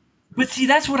 But see,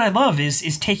 that's what I love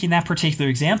is taking that particular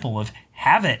example of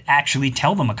have it actually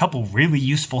tell them a couple really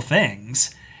useful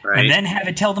things. Right. And then have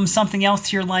it tell them something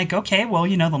else. You're like, okay, well,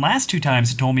 the last 2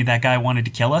 times it told me that guy wanted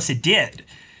to kill us, it did.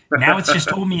 Now it's just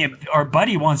told me our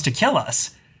buddy wants to kill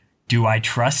us. Do I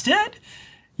trust it?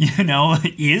 You know,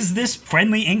 is this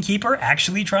friendly innkeeper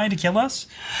actually trying to kill us?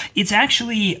 It's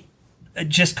actually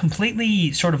just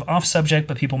completely sort of off subject,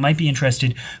 but people might be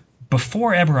interested.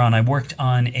 Before Eberron, I worked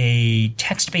on a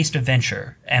text-based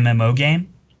adventure MMO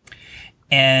game.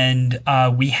 And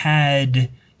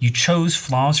you chose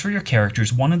flaws for your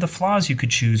characters. One of the flaws you could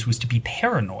choose was to be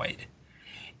paranoid.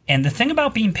 And the thing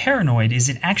about being paranoid is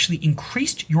it actually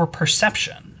increased your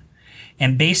perception.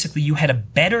 And basically you had a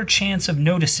better chance of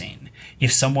noticing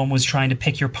if someone was trying to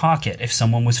pick your pocket, if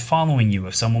someone was following you,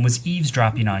 if someone was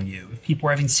eavesdropping on you, if people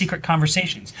were having secret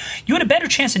conversations. You had a better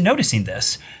chance of noticing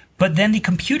this, but then the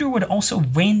computer would also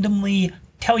randomly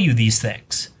tell you these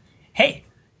things. Hey,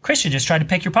 Christian just tried to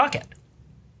pick your pocket.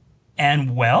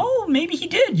 And, well, maybe he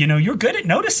did. You know, you're good at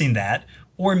noticing that.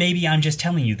 Or maybe I'm just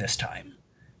telling you this time.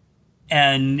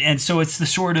 And so it's the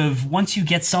sort of, once you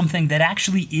get something that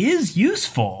actually is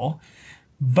useful,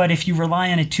 but if you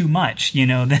rely on it too much, you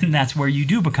know, then that's where you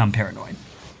do become paranoid.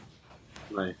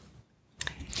 Right.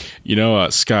 You know,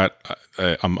 Scott,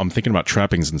 I'm thinking about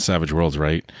trappings in Savage Worlds,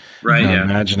 right? Right, yeah.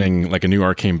 Imagining like a new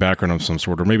arcane background of some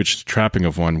sort, or maybe just a trapping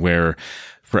of one where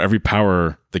for every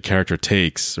power the character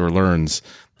takes or learns,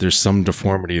 there's some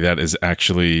deformity that is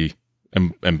actually,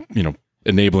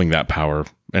 enabling that power,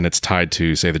 and it's tied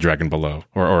to, say, the dragon below,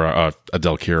 or a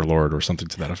Delkir Lord, or something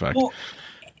to that effect. Well,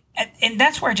 and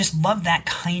that's where I just love that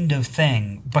kind of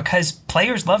thing, because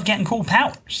players love getting cool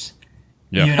powers.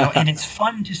 Yeah. You know, and it's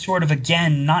fun to sort of,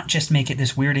 again, not just make it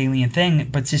this weird alien thing,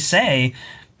 but to say,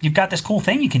 you've got this cool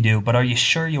thing you can do, but are you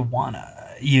sure you wanna,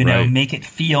 make it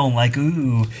feel like,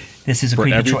 ooh, this is a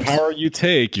creepy choice. For every power you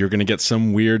take, you're going to get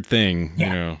some weird thing,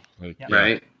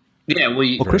 Right. Yeah.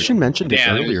 Well, Christian mentioned this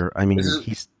earlier. I mean,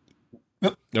 he's.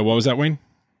 What was that, Wayne?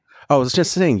 I was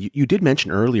just saying, you did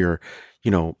mention earlier,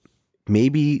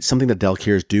 maybe something that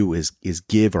Delkirs do is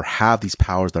give or have these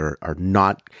powers that are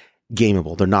not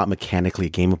gameable. They're not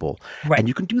mechanically gameable. Right. And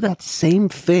you can do that same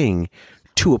thing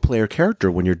to a player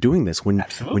character when you're doing this. When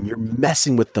you're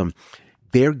messing with them,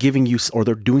 they're giving you, or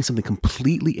they're doing something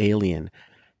completely alien.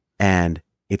 And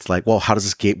it's like, well, how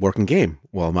does this work in game?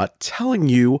 Well, I'm not telling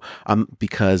you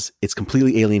because it's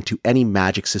completely alien to any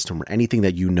magic system or anything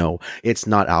that you know. It's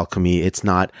not alchemy. It's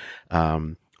not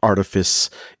artifice.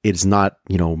 It's not,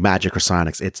 magic or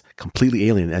psionics. It's completely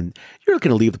alien. And you're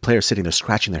going to leave the player sitting there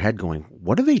scratching their head going,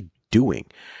 what are they doing?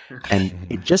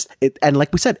 And and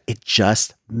like we said, it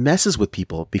just messes with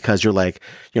people because you're like,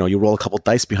 you roll a couple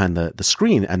dice behind the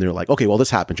screen and they're like, okay, well, this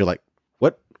happens. You're like,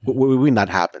 what when that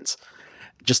happens?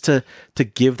 Just to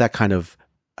give that kind of,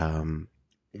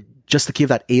 just to give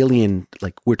that alien,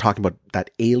 like we're talking about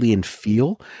that alien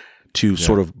feel to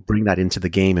sort of bring that into the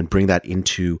game and bring that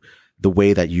into the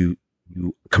way that you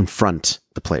confront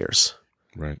the players.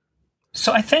 Right.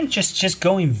 So I think just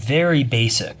going very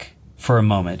basic for a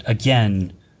moment,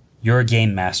 again, you're a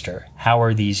game master. How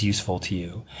are these useful to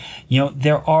you?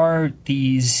 There are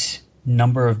these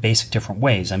number of basic different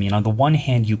ways. I mean, on the one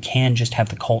hand, you can just have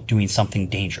the cult doing something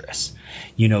dangerous.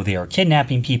 They are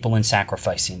kidnapping people and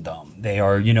sacrificing them. They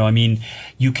are,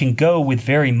 you can go with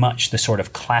very much the sort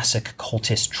of classic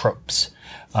cultist tropes.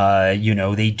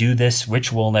 They do this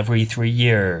ritual every 3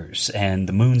 years and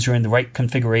the moons are in the right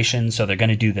configuration, so they're going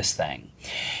to do this thing.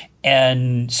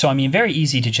 And so, very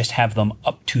easy to just have them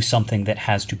up to something that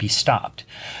has to be stopped.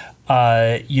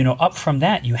 Up from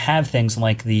that, you have things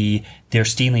like they're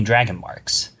stealing dragon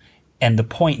marks. And the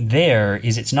point there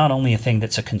is it's not only a thing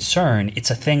that's a concern,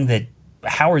 it's a thing that,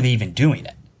 how are they even doing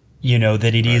it?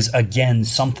 That it is, again,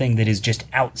 something that is just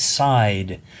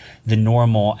outside the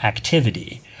normal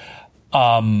activity.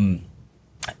 And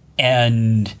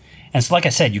so, like I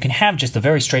said, you can have just a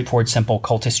very straightforward, simple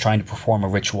cultist trying to perform a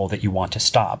ritual that you want to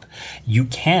stop. You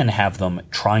can have them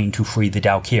trying to free the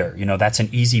Daukir. That's an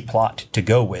easy plot to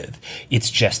go with. It's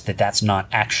just that that's not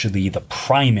actually the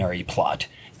primary plot,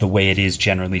 the way it is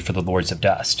generally for the Lords of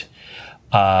Dust.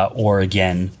 Or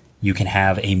again, you can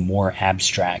have a more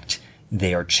abstract,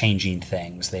 they are changing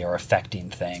things, they are affecting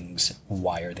things.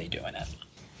 Why are they doing it?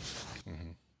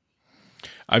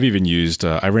 I've even used.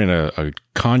 I ran a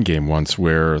con game once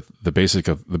where the basis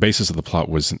of the plot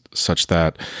was such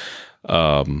that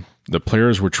the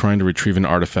players were trying to retrieve an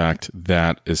artifact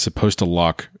that is supposed to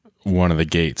lock one of the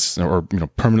gates, or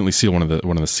permanently seal one of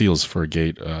the seals for a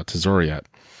gate to Zoriat,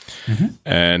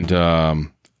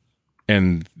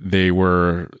 and they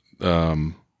were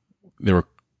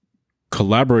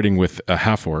collaborating with a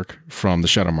half-orc from the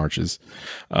Shadow Marches,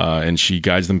 and she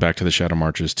guides them back to the Shadow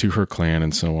Marches, to her clan,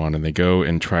 and so on. And they go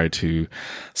and try to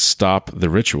stop the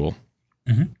ritual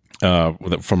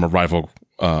from a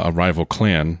rival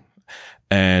clan,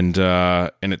 and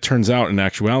it turns out, in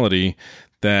actuality,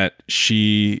 that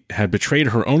she had betrayed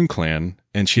her own clan,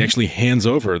 and she actually hands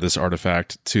over this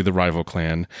artifact to the rival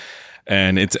clan,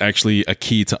 and it's actually a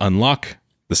key to unlock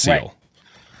the seal.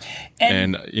 Right.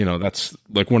 And that's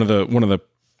like one of the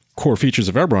core features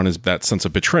of Eberron is that sense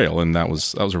of betrayal, and that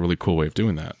was a really cool way of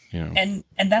doing that. And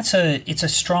it's a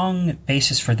strong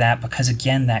basis for that, because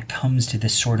again, that comes to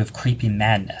this sort of creepy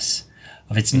madness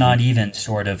of it's not even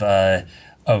sort of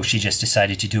she just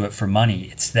decided to do it for money.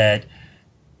 It's that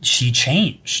she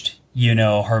changed.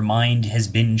 Her mind has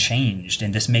been changed,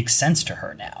 and this makes sense to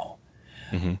her now.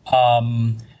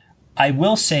 I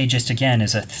will say, just again,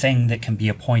 as a thing that can be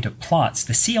a point of plots,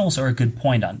 the seals are a good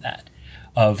point on that.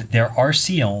 There are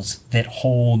seals that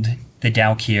hold the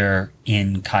Daukir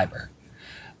in Khyber.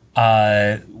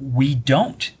 We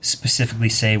don't specifically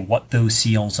say what those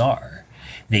seals are.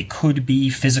 They could be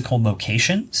physical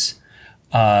locations,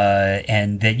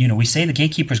 and that, we say the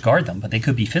gatekeepers guard them, but they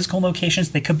could be physical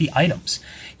locations, they could be items.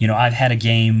 I've had a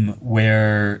game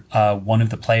where one of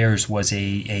the players was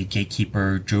a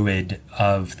gatekeeper druid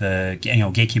of the,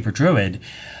 gatekeeper druid,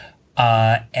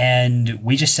 and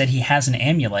we just said he has an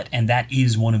amulet, and that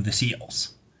is one of the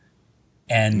seals.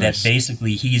 And nice. That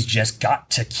basically he's just got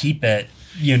to keep it,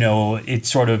 it's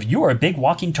sort of, you are a big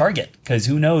walking target, because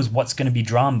who knows what's going to be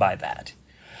drawn by that.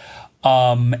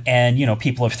 And,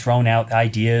 people have thrown out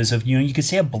ideas of, you could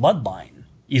say a bloodline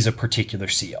is a particular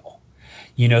seal.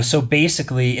 So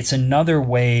basically it's another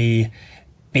way,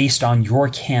 based on your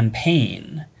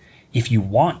campaign, if you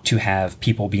want to have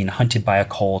people being hunted by a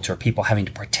cult or people having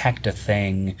to protect a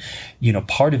thing,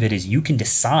 part of it is you can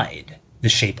decide the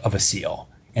shape of a seal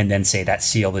and then say that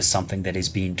seal is something that is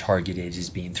being targeted, is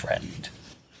being threatened.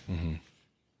 Mm-hmm.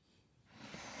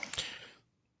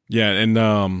 Yeah. And,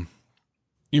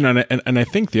 and I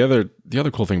think the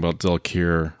other cool thing about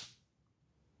Daukir,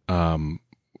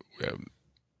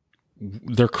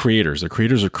 they're creators. They're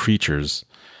creators of creatures,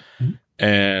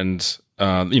 and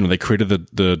they created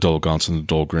the Dolgons and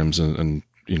the Dolgrims and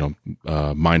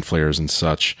Mind Flayers and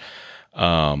such.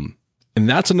 And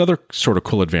that's another sort of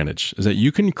cool advantage, is that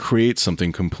you can create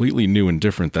something completely new and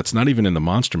different that's not even in the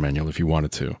monster manual if you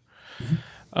wanted to.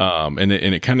 And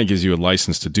it kind of gives you a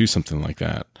license to do something like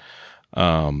that.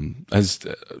 As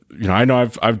I know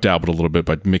I've dabbled a little bit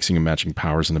by mixing and matching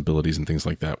powers and abilities and things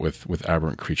like that with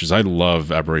aberrant creatures. I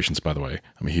love aberrations, by the way.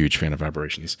 I'm a huge fan of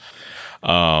aberrations.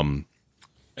 And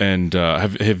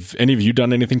have any of you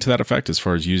done anything to that effect as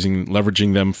far as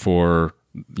leveraging them for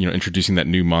introducing that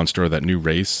new monster or that new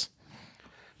race?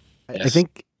 Yes. I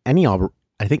think any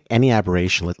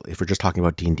aberration, if we're just talking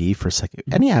about D&D for a second,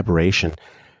 any aberration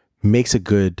makes a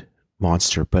good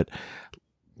monster, but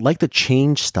like the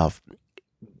change stuff,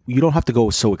 you don't have to go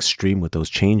so extreme with those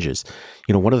changes.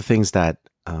 One of the things that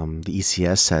the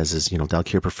ECS says is,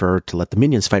 Daukir prefer to let the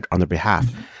minions fight on their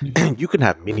behalf. You can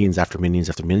have minions after minions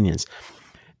after minions,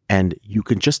 and you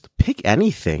can just pick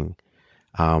anything.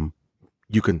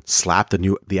 You can slap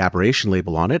the aberration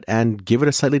label on it and give it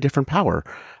a slightly different power.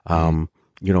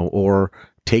 Or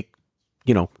take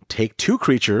two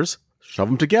creatures, shove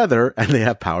them together, and they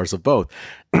have powers of both.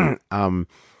 And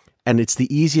it's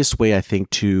the easiest way, I think,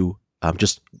 to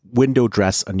just window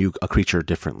dress a creature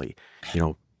differently.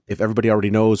 If everybody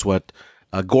already knows what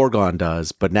a Gorgon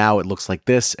does, but now it looks like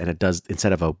this, and it does,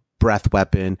 instead of a breath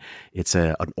weapon, it's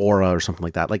an aura or something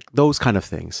like that, like those kind of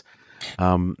things.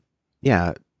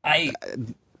 I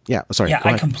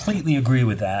completely agree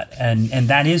with that, and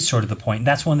that is sort of the point.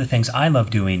 That's one of the things I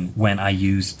love doing when I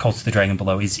use Cults of the Dragon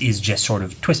Below is just sort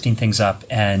of twisting things up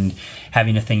and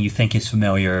having a thing you think is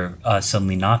familiar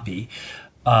suddenly not be.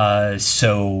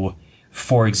 So,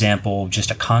 for example,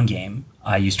 just a con game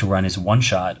I used to run as a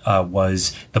one-shot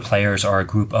was the players are a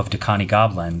group of Dakani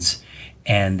goblins,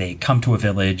 and they come to a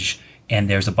village, and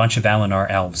there's a bunch of Valinor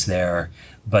elves there,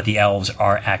 but the elves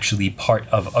are actually part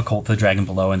of a Cult of the Dragon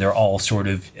Below, and they're all sort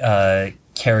of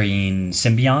carrying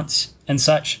symbionts and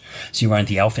such. So you run at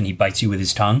the elf, and he bites you with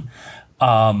his tongue.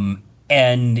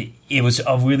 And it was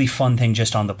a really fun thing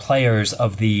just on the players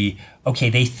of they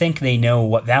think they know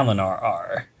what Valinor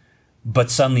are,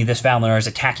 but suddenly this Valinor is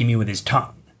attacking me with his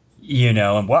tongue,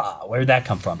 and wow, where did that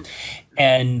come from?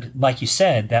 And like you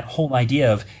said, that whole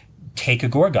idea of take a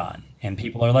Gorgon, and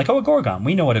people are like, oh, a Gorgon,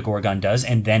 we know what a Gorgon does,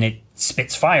 and then it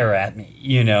spits fire at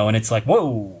me, and it's like,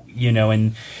 whoa,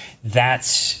 and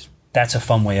that's a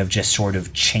fun way of just sort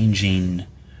of changing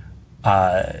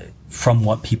from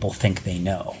what people think they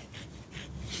know.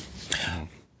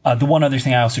 The one other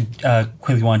thing I also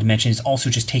quickly wanted to mention is also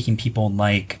just taking people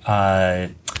like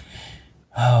Curzon,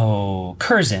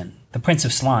 the Prince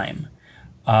of Slime.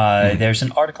 There's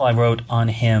an article I wrote on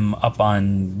him up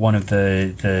on one of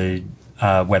the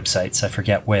websites, I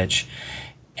forget which,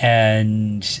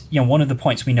 And, one of the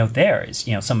points we note there is,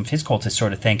 some of his cultists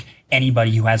sort of think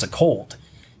anybody who has a cold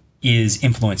is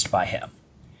influenced by him.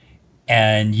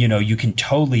 And, you can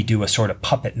totally do a sort of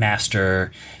puppet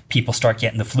master. People start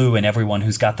getting the flu and everyone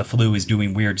who's got the flu is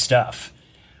doing weird stuff.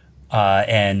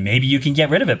 And maybe you can get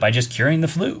rid of it by just curing the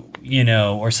flu,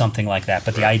 or something like that.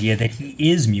 But the idea that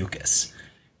he is mucus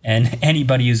and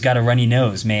anybody who's got a runny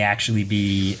nose may actually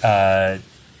be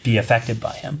affected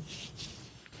by him.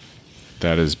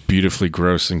 That is beautifully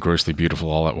gross and grossly beautiful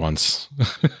all at once.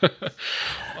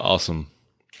 Awesome.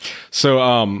 So,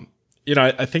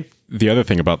 I think the other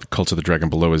thing about the Cult of the Dragon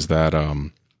Below is that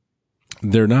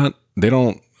they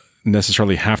don't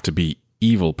necessarily have to be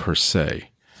evil per se,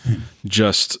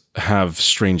 just have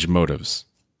strange motives.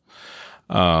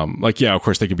 Of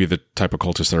course, they could be the type of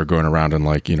cultists that are going around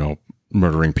and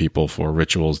murdering people for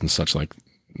rituals and such like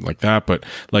that. But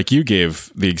like you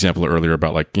gave the example earlier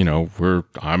about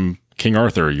I'm King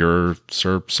Arthur, you're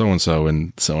Sir so-and-so,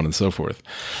 and so on and so forth.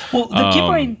 Well,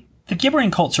 the Gibbering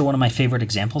cults are one of my favorite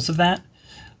examples of that,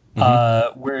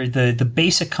 where the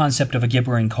basic concept of a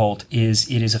Gibbering cult is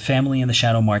it is a family in the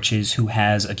Shadow Marches who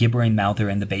has a Gibbering mouther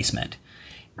in the basement.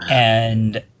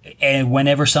 And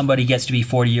whenever somebody gets to be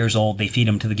 40 years old, they feed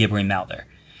them to the Gibbering mouther.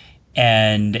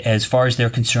 And as far as they're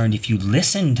concerned, if you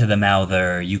listen to the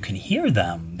mouther, you can hear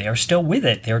them. They're still with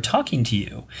it. They're talking to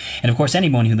you. And of course,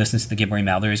 anyone who listens to the Gibbering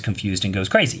mouther is confused and goes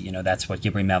crazy. That's what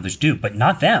Gibbering mouthers do, but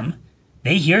not them.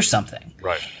 They hear something.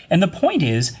 Right. And the point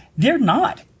is, they're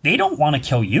not. They don't want to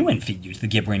kill you and feed you to the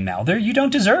Gibbering mouther. You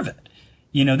don't deserve it.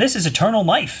 This is eternal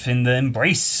life in the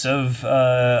embrace of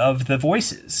the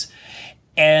voices.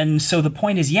 And so the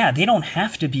point is, they don't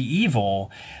have to be evil,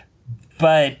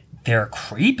 but they're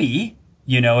creepy,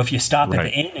 if you stop at the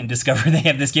inn and discover they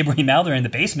have this Gibbering mouther in the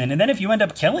basement. And then if you end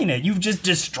up killing it, you've just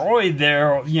destroyed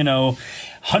their,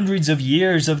 hundreds of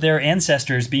years of their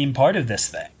ancestors being part of this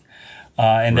thing.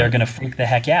 And they're going to freak the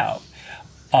heck out.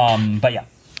 But yeah.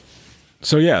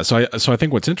 So I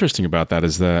think what's interesting about that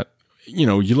is that,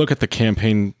 you look at the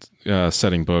campaign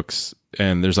setting books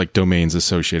and there's domains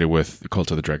associated with Cult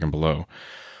of the Dragon Below.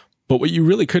 But what you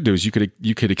really could do is you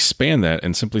could expand that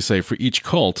and simply say for each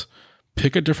cult,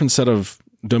 pick a different set of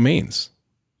domains.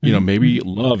 Maybe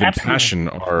love and passion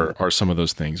are some of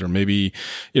those things, or maybe,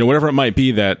 whatever it might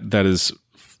be that is,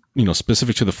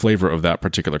 specific to the flavor of that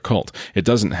particular cult. It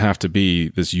doesn't have to be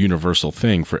this universal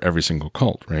thing for every single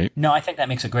cult, right? No, I think that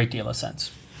makes a great deal of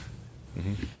sense.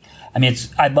 Mm-hmm. I mean,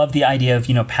 I love the idea of,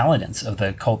 paladins of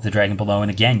the Cult of the Dragon Below. And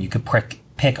again, you could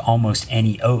pick almost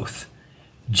any oath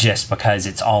just because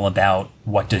it's all about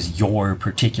what does your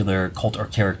particular cult or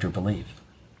character believe.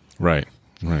 Right.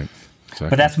 Exactly.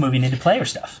 But that's moving into player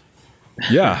stuff.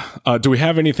 Yeah. Do we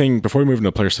have anything, before we move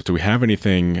into player stuff, do we have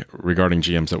anything regarding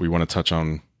GMs that we want to touch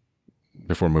on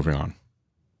before moving on?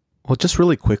 Well, just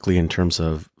really quickly in terms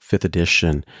of 5th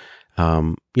edition,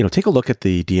 take a look at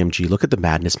the DMG, look at the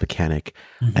madness mechanic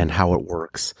and how it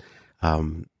works.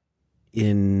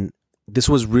 This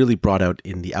was really brought out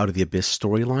in the Out of the Abyss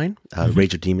storyline,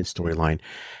 Rage of Demons storyline.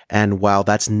 And while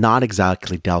that's not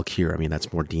exactly Dal'Kyr, I mean,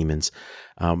 that's more demons,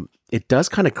 it does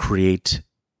kind of create,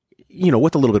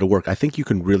 with a little bit of work, I think you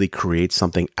can really create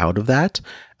something out of that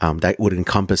that would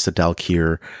encompass the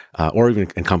Dal'Kyr or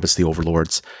even encompass the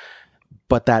Overlords.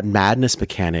 But that madness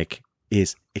mechanic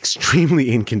is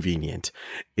extremely inconvenient.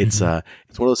 It's one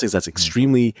of those things that's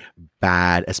extremely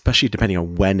bad, especially depending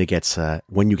on when you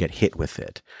get hit with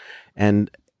it.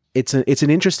 And it's an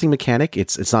interesting mechanic.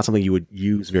 It's not something you would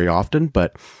use very often,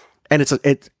 but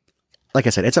like I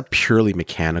said, it's a purely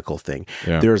mechanical thing.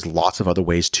 Yeah. There's lots of other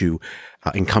ways to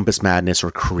encompass madness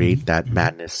or create that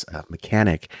madness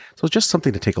mechanic. So it's just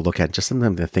something to take a look at, just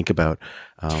something to think about.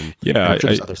 I'm sure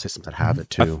there's other systems that have it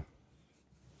too.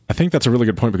 I think that's a really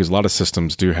good point because a lot of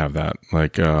systems do have that.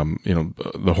 Like,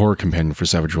 the Horror Companion for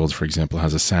Savage Worlds, for example,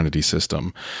 has a sanity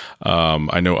system.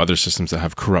 I know other systems that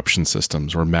have corruption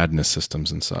systems or madness systems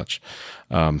and such.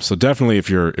 So definitely, if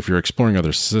you're exploring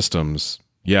other systems,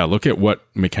 look at what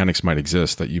mechanics might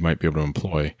exist that you might be able to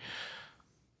employ.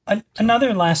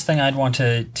 Another last thing I'd want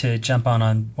to jump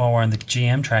on while we're on the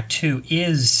GM track too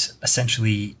is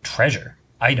essentially treasure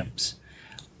items.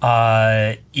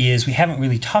 Is we haven't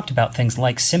really talked about things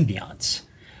like symbionts.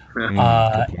 Good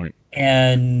point.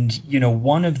 And,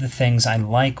 one of the things I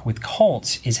like with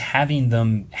cults is having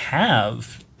them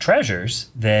have treasures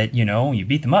that, you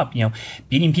beat them up.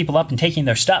 Beating people up and taking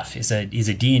their stuff is a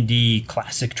D&D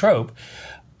classic trope.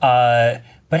 But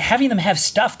having them have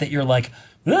stuff that you're like,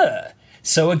 ugh.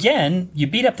 So again, you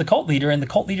beat up the cult leader and the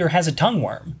cult leader has a tongue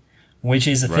worm, which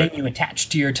is a thing you attach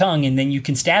to your tongue and then you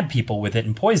can stab people with it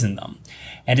and poison them.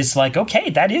 And it's like, okay,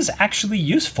 that is actually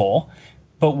useful,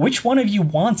 but which one of you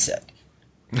wants it?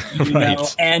 You Right. know?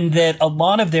 And that a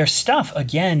lot of their stuff,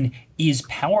 again, is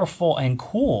powerful and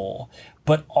cool,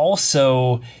 but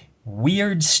also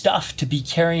weird stuff to be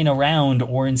carrying around,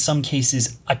 or in some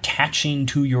cases attaching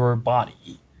to your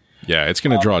body. Yeah, it's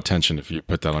going to draw attention if you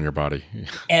put that on your body.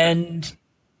 And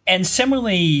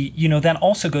similarly, you know, that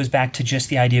also goes back to just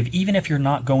the idea of, even if you're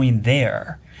not going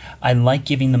there, I like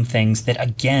giving them things that,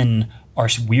 again, are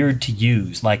weird to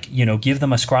use. Like, you know, give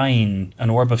them an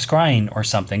orb of scrying or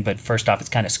something, but first off, it's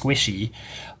kind of squishy.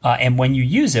 And when you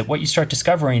use it, what you start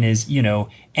discovering is, you know,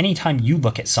 anytime you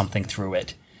look at something through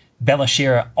it,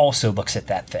 Belashir also looks at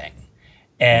that thing.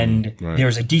 And right.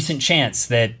 There's a decent chance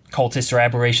that cultists or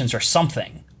aberrations or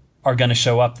something are going to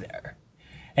show up there.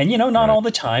 And, you know, not all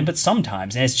the time, but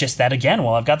sometimes. And it's just that, again,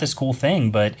 well, I've got this cool thing,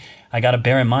 but I got to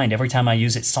bear in mind every time I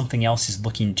use it, something else is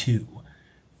looking too.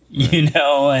 Right. You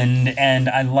know, and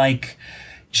I like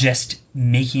just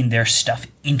making their stuff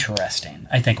interesting,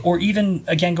 I think. Or even,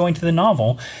 again, going to the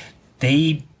novel,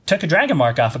 they took a dragon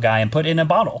mark off a guy and put it in a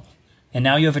bottle. And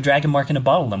now you have a dragon mark in a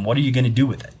bottle, and what are you going to do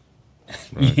with it?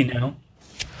 Right. You know?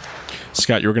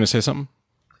 Scott, you were going to say something?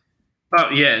 Oh,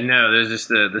 yeah, no, there's just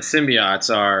the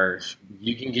symbiotes are,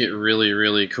 you can get really,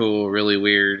 really cool, really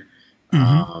weird.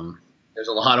 Mm-hmm. There's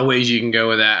a lot of ways you can go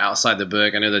with that outside the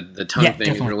book. I know that the tongue thing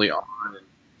definitely is really on.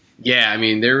 Yeah, I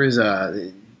mean, there was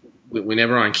when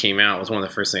Eberron came out, it was one of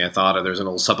the first things I thought of. There's an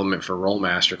old supplement for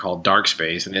Rollmaster called Dark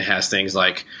Space, and it has things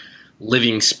like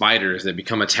living spiders that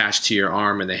become attached to your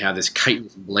arm, and they have this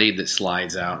chitinous blade that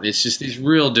slides out. And it's just these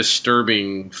real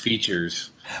disturbing features.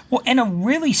 Well, and a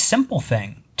really simple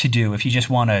thing to do if you just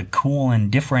want a cool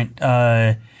and different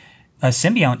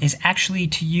symbiote is actually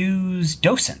to use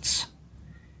docents.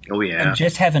 Oh, yeah. And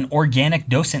just have an organic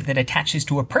docent that attaches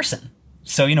to a person.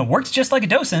 So, you know, works just like a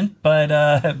docent, but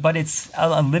it's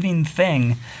a living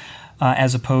thing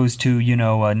as opposed to, you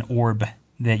know, an orb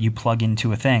that you plug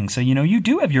into a thing. So, you know, you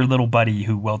do have your little buddy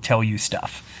who will tell you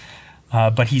stuff,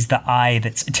 but he's the eye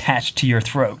that's attached to your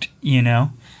throat, you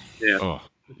know? Yeah. Oh,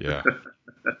 yeah.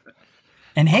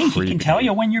 And hey, Creepy. he can tell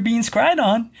you when you're being scried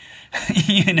on,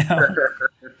 you know?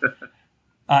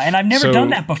 And I've never done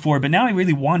that before, but now I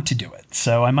really want to do it.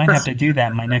 So I might have to do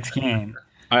that in my next game.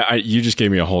 You just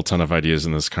gave me a whole ton of ideas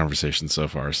in this conversation so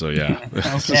far. So yeah,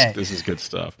 Okay. this is good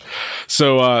stuff.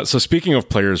 So speaking of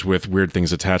players with weird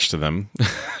things attached to them,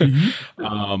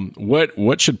 mm-hmm.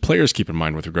 What should players keep in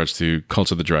mind with regards to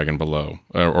Cult of the Dragon Below,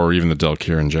 or even the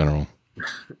Daelkyr in general?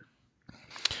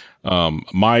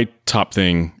 My top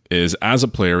thing is, as a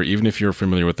player, even if you're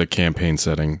familiar with the campaign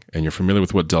setting and you're familiar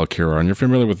with what Daelkyr are and you're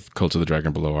familiar with Cult of the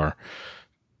Dragon Below are,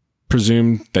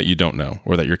 presume that you don't know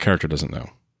or that your character doesn't know,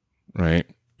 right?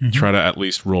 Mm-hmm. Try to at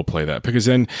least role play that, because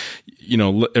then, you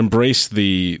know, embrace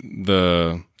the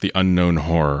unknown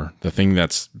horror, the thing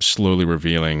that's slowly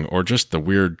revealing, or just the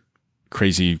weird,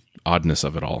 crazy oddness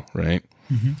of it all, right?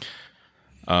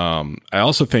 Mm-hmm. I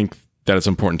also think that it's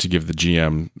important to give the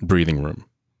GM breathing room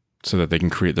so that they can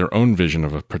create their own vision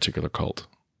of a particular cult.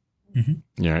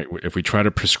 Mm-hmm. Yeah, if we try to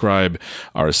prescribe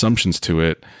our assumptions to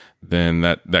it, then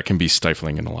that can be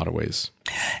stifling in a lot of ways.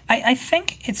 I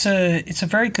think it's a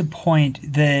very good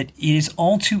point that it is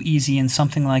all too easy in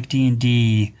something like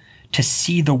D&D to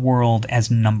see the world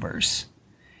as numbers.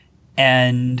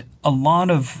 And a lot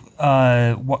of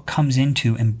what comes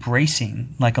into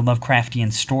embracing like a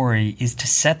Lovecraftian story is to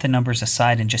set the numbers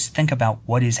aside and just think about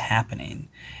what is happening.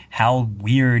 How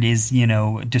weird is, you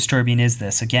know, disturbing is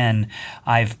this? Again,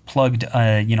 I've plugged,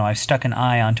 I've stuck an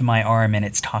eye onto my arm and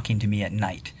it's talking to me at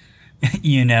night,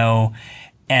 you know,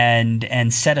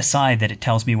 and set aside that it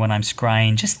tells me when I'm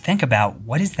scrying. Just think about,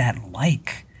 what is that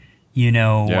like? You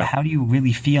know, How do you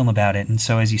really feel about it? And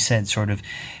so, as you said, sort of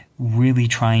really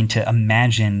trying to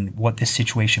imagine what this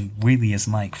situation really is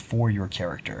like for your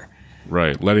character.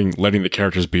 Right, letting the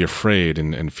characters be afraid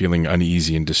and feeling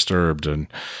uneasy and disturbed and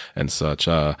such.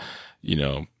 You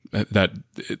know,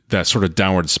 that sort of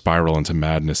downward spiral into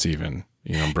madness, even,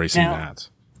 you know, embracing that.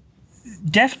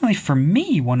 Definitely, for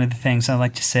me, one of the things I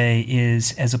like to say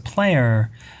is, as a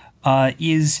player,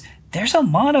 is there's a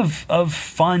lot of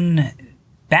fun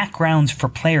backgrounds for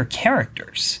player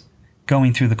characters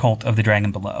going through the Cult of the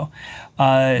Dragon Below.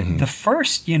 Mm-hmm. The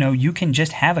first, you know, you can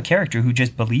just have a character who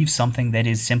just believes something that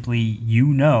is simply, you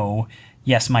know,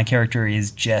 yes, my character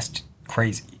is just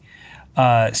crazy.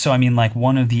 So, I mean, like,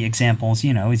 one of the examples,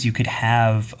 you know, is you could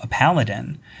have a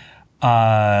paladin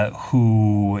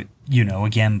who, you know,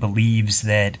 again, believes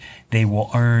that they will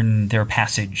earn their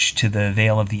passage to the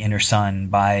Vale of the Inner Sun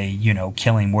by, you know,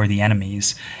 killing worthy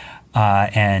enemies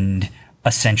and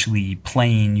essentially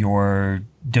playing your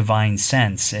divine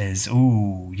sense as,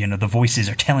 ooh, the voices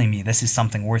are telling me this is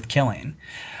something worth killing.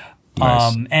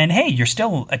 Nice. And hey, you're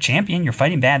still a champion, you're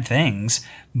fighting bad things,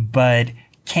 but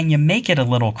can you make it a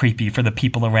little creepy for the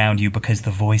people around you because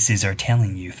the voices are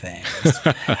telling you things?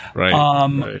 Right.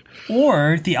 Right.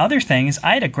 Or the other thing is,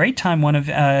 I had a great time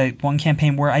one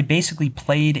campaign where I basically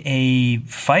played a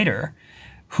fighter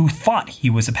who thought he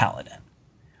was a paladin.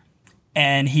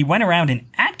 And he went around and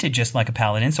acted just like a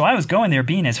paladin, so I was going there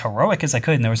being as heroic as I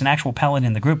could, and there was an actual paladin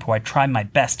in the group who I tried my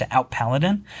best to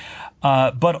out-paladin.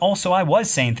 But also I was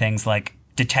saying things like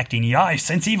detecting, I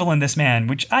sense evil in this man,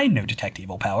 which I know detect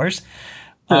evil powers.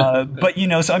 But,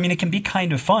 so, I mean, it can be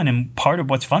kind of fun. And part of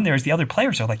what's fun there is the other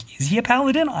players are like, is he a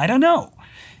paladin? I don't know.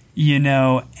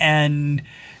 And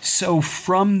so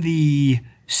from the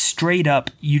straight up,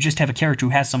 you just have a character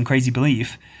who has some crazy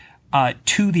belief,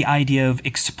 to the idea of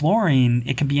exploring,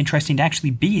 it can be interesting to actually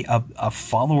be a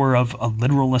follower of a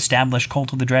literal established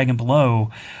Cult of the Dragon below,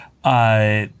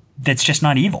 that's just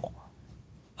not evil.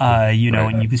 And you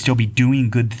can still be doing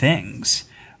good things.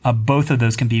 Both of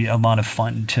those can be a lot of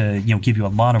fun to, give you a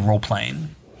lot of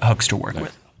role-playing hooks to work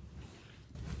with.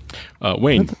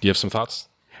 Wayne, do you have some thoughts?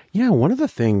 Yeah, one of the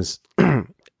things,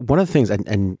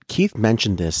 and Keith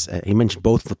mentioned this, he mentioned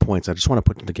both of the points. I just want to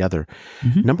put them together.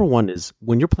 Mm-hmm. Number one is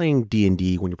when you're playing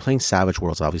D&D, when you're playing Savage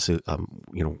Worlds, obviously,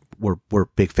 we're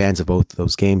big fans of both of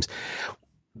those games.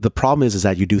 The problem is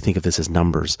that you do think of this as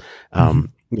numbers.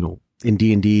 In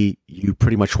D&D, you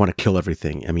pretty much want to kill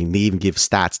everything. I mean, they even give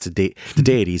stats to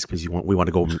deities because we want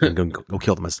to go and go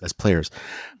kill them as players.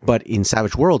 But in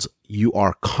Savage Worlds, you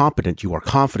are competent, you are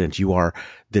confident, you are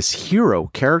this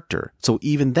hero character. So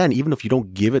even then, even if you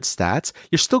don't give it stats,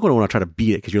 you're still going to want to try to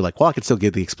beat it because you're like, well, I can still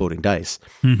give the exploding dice.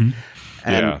 Mm-hmm.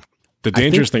 Yeah. The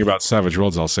dangerous thing about Savage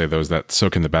Worlds, I'll say, though, is that so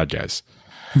can the bad guys.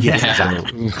 Yes,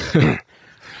 exactly.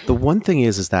 The one thing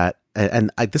is that,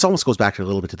 and this almost goes back a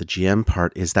little bit to the GM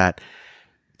part, is that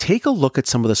take a look at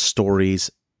some of the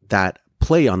stories that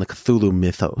play on the Cthulhu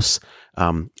mythos,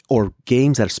 or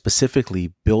games that are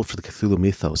specifically built for the Cthulhu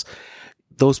mythos.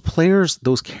 Those players,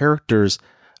 those characters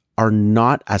are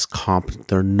not as competent.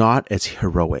 They're not as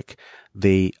heroic.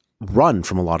 They run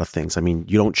from a lot of things. I mean,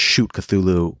 you don't shoot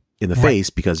Cthulhu in the face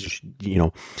because,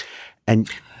 and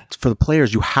for the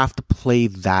players, you have to play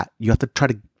that. You have to try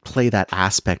to play that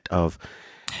aspect of,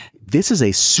 this is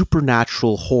a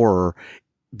supernatural horror.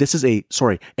 This is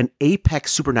an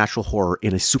apex supernatural horror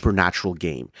in a supernatural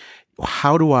game.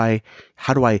 How do I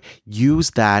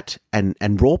use that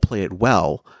and role play it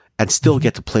well and still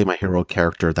get to play my hero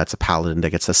character that's a paladin that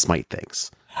gets to smite things?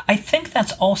 I think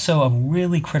that's also a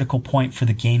really critical point for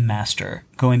the game master,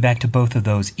 going back to both of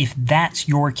those. If that's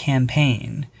your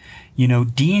campaign,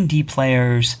 D&D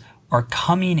players are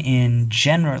coming in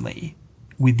generally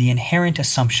with the inherent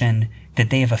assumption that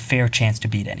they have a fair chance to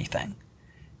beat anything,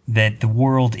 that the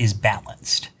world is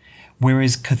balanced.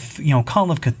 Whereas,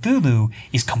 Call of Cthulhu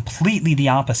is completely the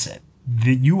opposite.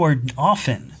 That you are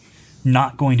often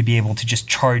not going to be able to just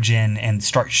charge in and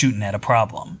start shooting at a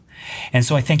problem. And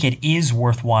so I think it is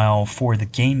worthwhile for the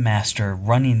game master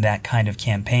running that kind of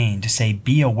campaign to say,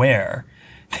 be aware,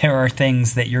 there are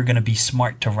things that you're going to be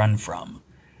smart to run from.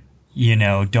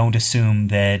 Don't assume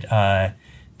that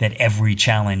that every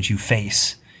challenge you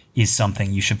face is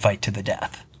something you should fight to the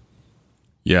death.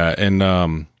 Yeah, and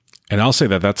I'll say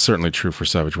that that's certainly true for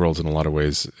Savage Worlds in a lot of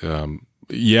ways.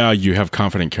 You have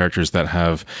confident characters that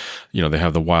have, they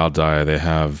have the wild die, they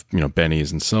have,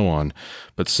 bennies and so on,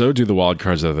 but so do the wild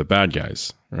cards that are the bad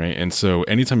guys, right? And so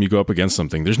anytime you go up against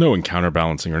something, there's no encounter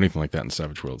balancing or anything like that in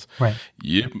Savage Worlds. Right.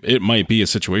 It might be a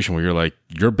situation where you're like,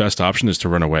 your best option is to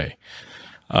run away.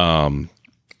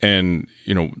 And,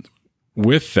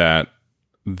 with that,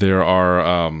 there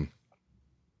are,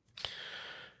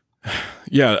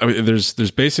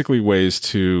 there's basically ways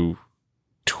to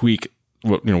tweak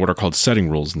what are called setting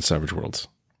rules in Savage Worlds,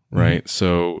 right? Mm-hmm.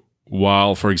 So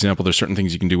while, for example, there's certain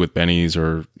things you can do with bennies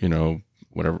or,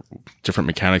 whatever, different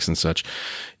mechanics and such,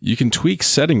 you can tweak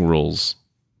setting rules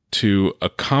to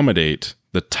accommodate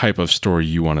the type of story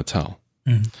you want to tell.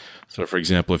 Mm-hmm. So, for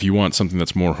example, if you want something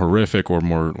that's more horrific or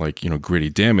more like, gritty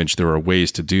damage, there are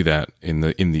ways to do that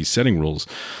in these setting rules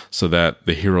so that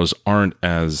the heroes aren't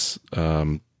as,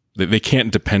 they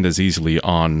can't depend as easily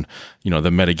on, the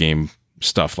metagame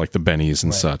stuff like the bennies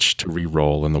and such to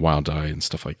re-roll and the wild die and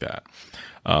stuff like that.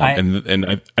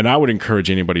 And I would encourage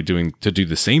anybody to do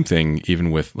the same thing,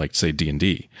 even with, like, say,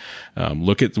 D&D.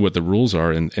 Look at what the rules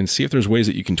are and see if there's ways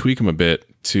that you can tweak them a bit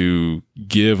to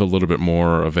give a little bit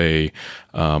more of a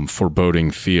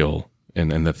foreboding feel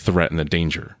and the threat and the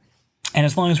danger. And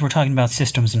as long as we're talking about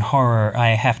systems and horror, I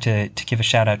have to give a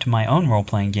shout out to my own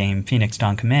role-playing game, Phoenix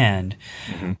Dawn Command,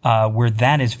 where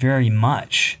that is very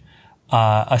much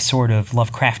a sort of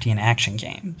Lovecraftian action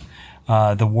game.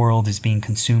 The world is being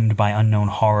consumed by unknown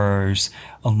horrors.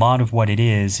 A lot of what it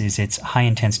is it's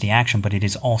high-intensity action, but it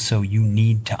is also you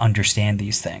need to understand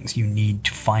these things. You need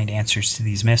to find answers to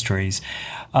these mysteries.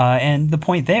 And the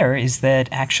point there is that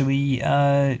actually,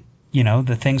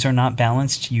 the things are not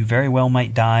balanced. You very well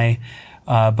might die,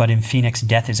 but in Phoenix,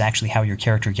 death is actually how your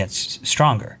character gets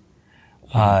stronger.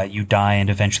 You die and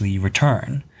eventually you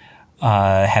return.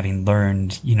 Having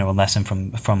learned, a lesson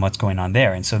from what's going on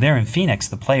there. And so there in Phoenix,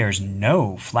 the players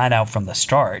know flat out from the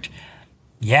start,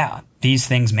 these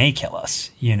things may kill us,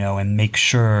 and make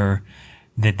sure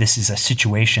that this is a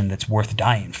situation that's worth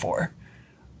dying for.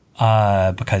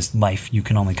 Because life, you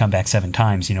can only come back 7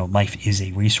 times, life is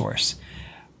a resource.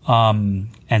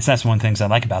 And so that's one of the things I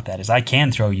like about that is I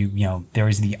can throw you, there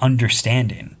is the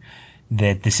understanding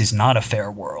that this is not a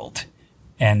fair world.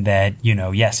 And that,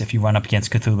 yes, if you run up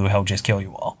against Cthulhu, he'll just kill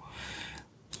you all.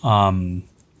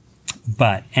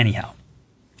 But anyhow,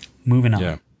 moving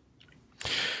on.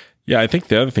 Yeah, I think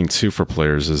the other thing, too, for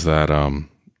players is that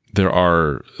there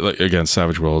are, again,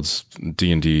 Savage Worlds,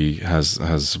 D&D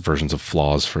has versions of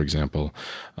flaws, for example.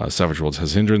 Savage Worlds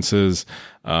has hindrances,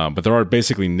 but there are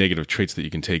basically negative traits that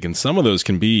you can take. And some of those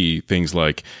can be things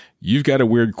like, you've got a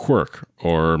weird quirk,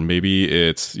 or maybe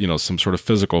it's, some sort of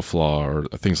physical flaw or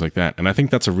things like that. And I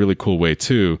think that's a really cool way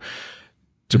too,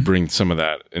 to bring some of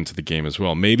that into the game as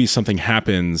well. Maybe something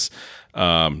happens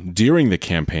during the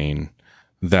campaign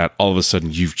that all of a sudden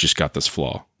you've just got this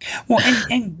flaw. Well,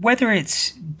 and whether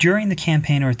it's during the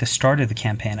campaign or at the start of the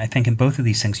campaign, I think in both of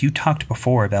these things, you talked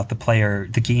before about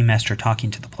the game master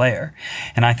talking to the player.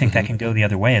 And I think that can go the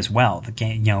other way as well. The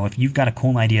game, if you've got a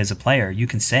cool idea as a player, you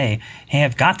can say, hey,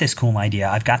 I've got this cool idea.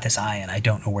 I've got this eye and I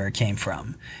don't know where it came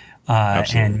from.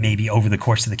 And maybe over the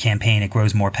course of the campaign, it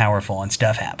grows more powerful and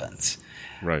stuff happens.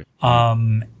 Right.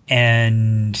 And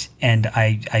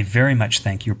I very much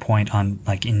think your point on,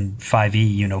 like in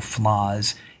 5e,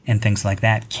 flaws and things like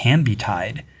that can be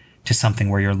tied to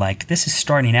something where you're like, this is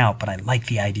starting out, but I like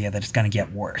the idea that it's going to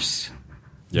get worse.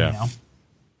 Yeah.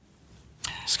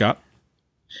 Scott?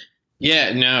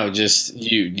 Yeah, no, just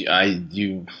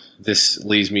this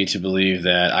leads me to believe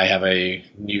that I have a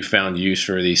newfound use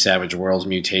for the Savage Worlds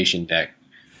mutation deck.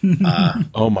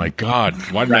 Oh my God!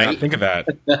 Why did I not think of that?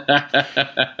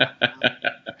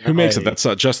 Who makes it? That's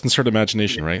just insert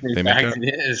imagination, right? They make it.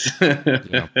 It is.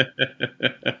 Yeah.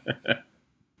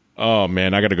 Oh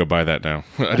man, I got to go buy that now.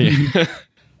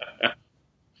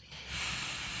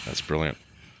 That's brilliant.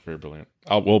 Very brilliant.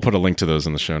 We'll put a link to those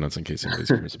in the show notes in case anybody's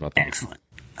curious about them. Excellent.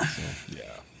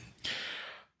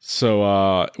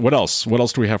 So, what else? What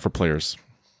else do we have for players?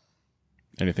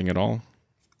 Anything at all?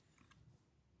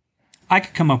 I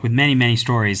could come up with many, many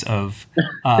stories of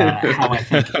how I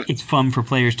think it's fun for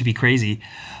players to be crazy.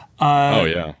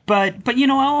 But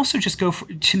I'll also just go for,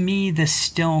 to me, this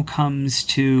still comes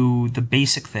to the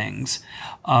basic things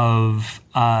of,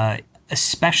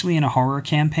 especially in a horror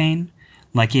campaign,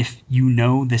 like if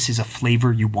this is a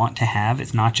flavor you want to have,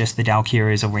 it's not just the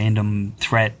Dalkir is a random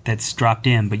threat that's dropped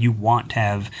in, but you want to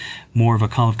have more of a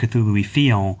Call of Cthulhu-y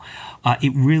feel,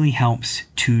 it really helps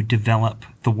to develop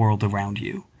the world around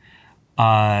you.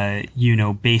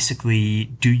 Basically,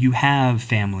 do you have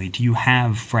family? Do you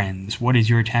have friends? What is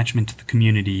your attachment to the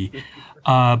community?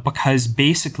 Because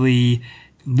basically,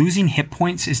 losing hit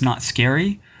points is not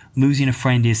scary. Losing a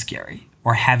friend is scary,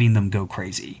 or having them go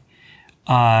crazy.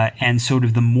 And sort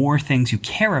of the more things you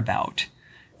care about,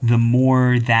 the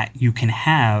more that you can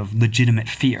have legitimate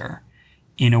fear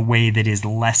in a way that is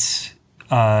less,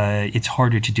 it's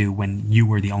harder to do when you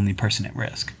were the only person at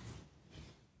risk.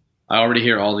 I already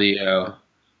hear all the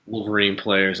Wolverine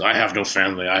players. I have no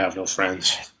family. I have no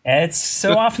friends. It's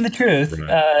so often the truth.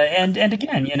 And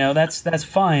again, that's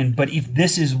fine. But if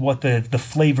this is what the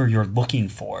flavor you're looking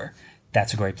for,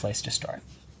 that's a great place to start.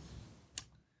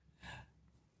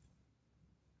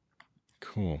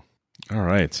 Cool. All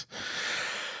right.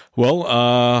 Well,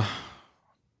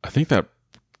 I think that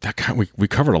we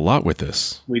covered a lot with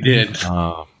this. We did.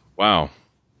 Wow.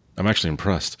 I'm actually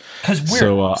impressed. Because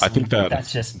we're I think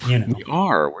that's just, we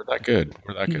are. We're that good.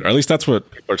 Or at least that's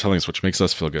what people are telling us, which makes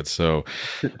us feel good. So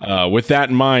with that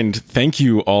in mind, thank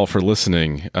you all for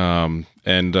listening.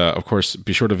 And of course,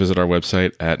 be sure to visit our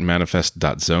website at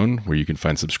manifest.zone, where you can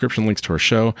find subscription links to our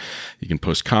show. You can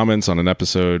post comments on an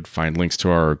episode, find links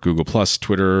to our Google+,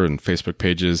 Twitter, and Facebook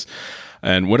pages.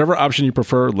 And whatever option you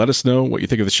prefer, let us know what you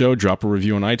think of the show. Drop a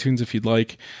review on iTunes if you'd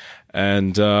like.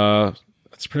 And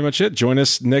that's that's pretty much it. Join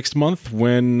us next month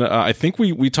when I think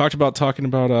we talked about talking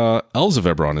about Elves of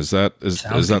Eberron. Is that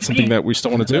something that we still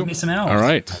want to do? Me some elves. All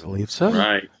right. I believe so.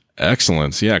 Right.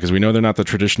 Excellent. Yeah, because we know they're not the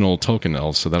traditional Tolkien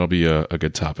elves, so that'll be a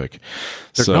good topic.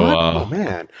 They're so, not? Oh,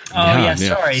 man.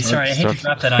 Sorry. I hate to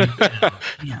drop that on.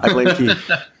 I blame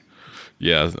Keith.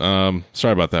 Yeah.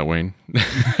 Sorry about that, Wayne.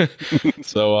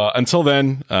 So until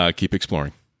then, keep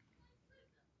exploring.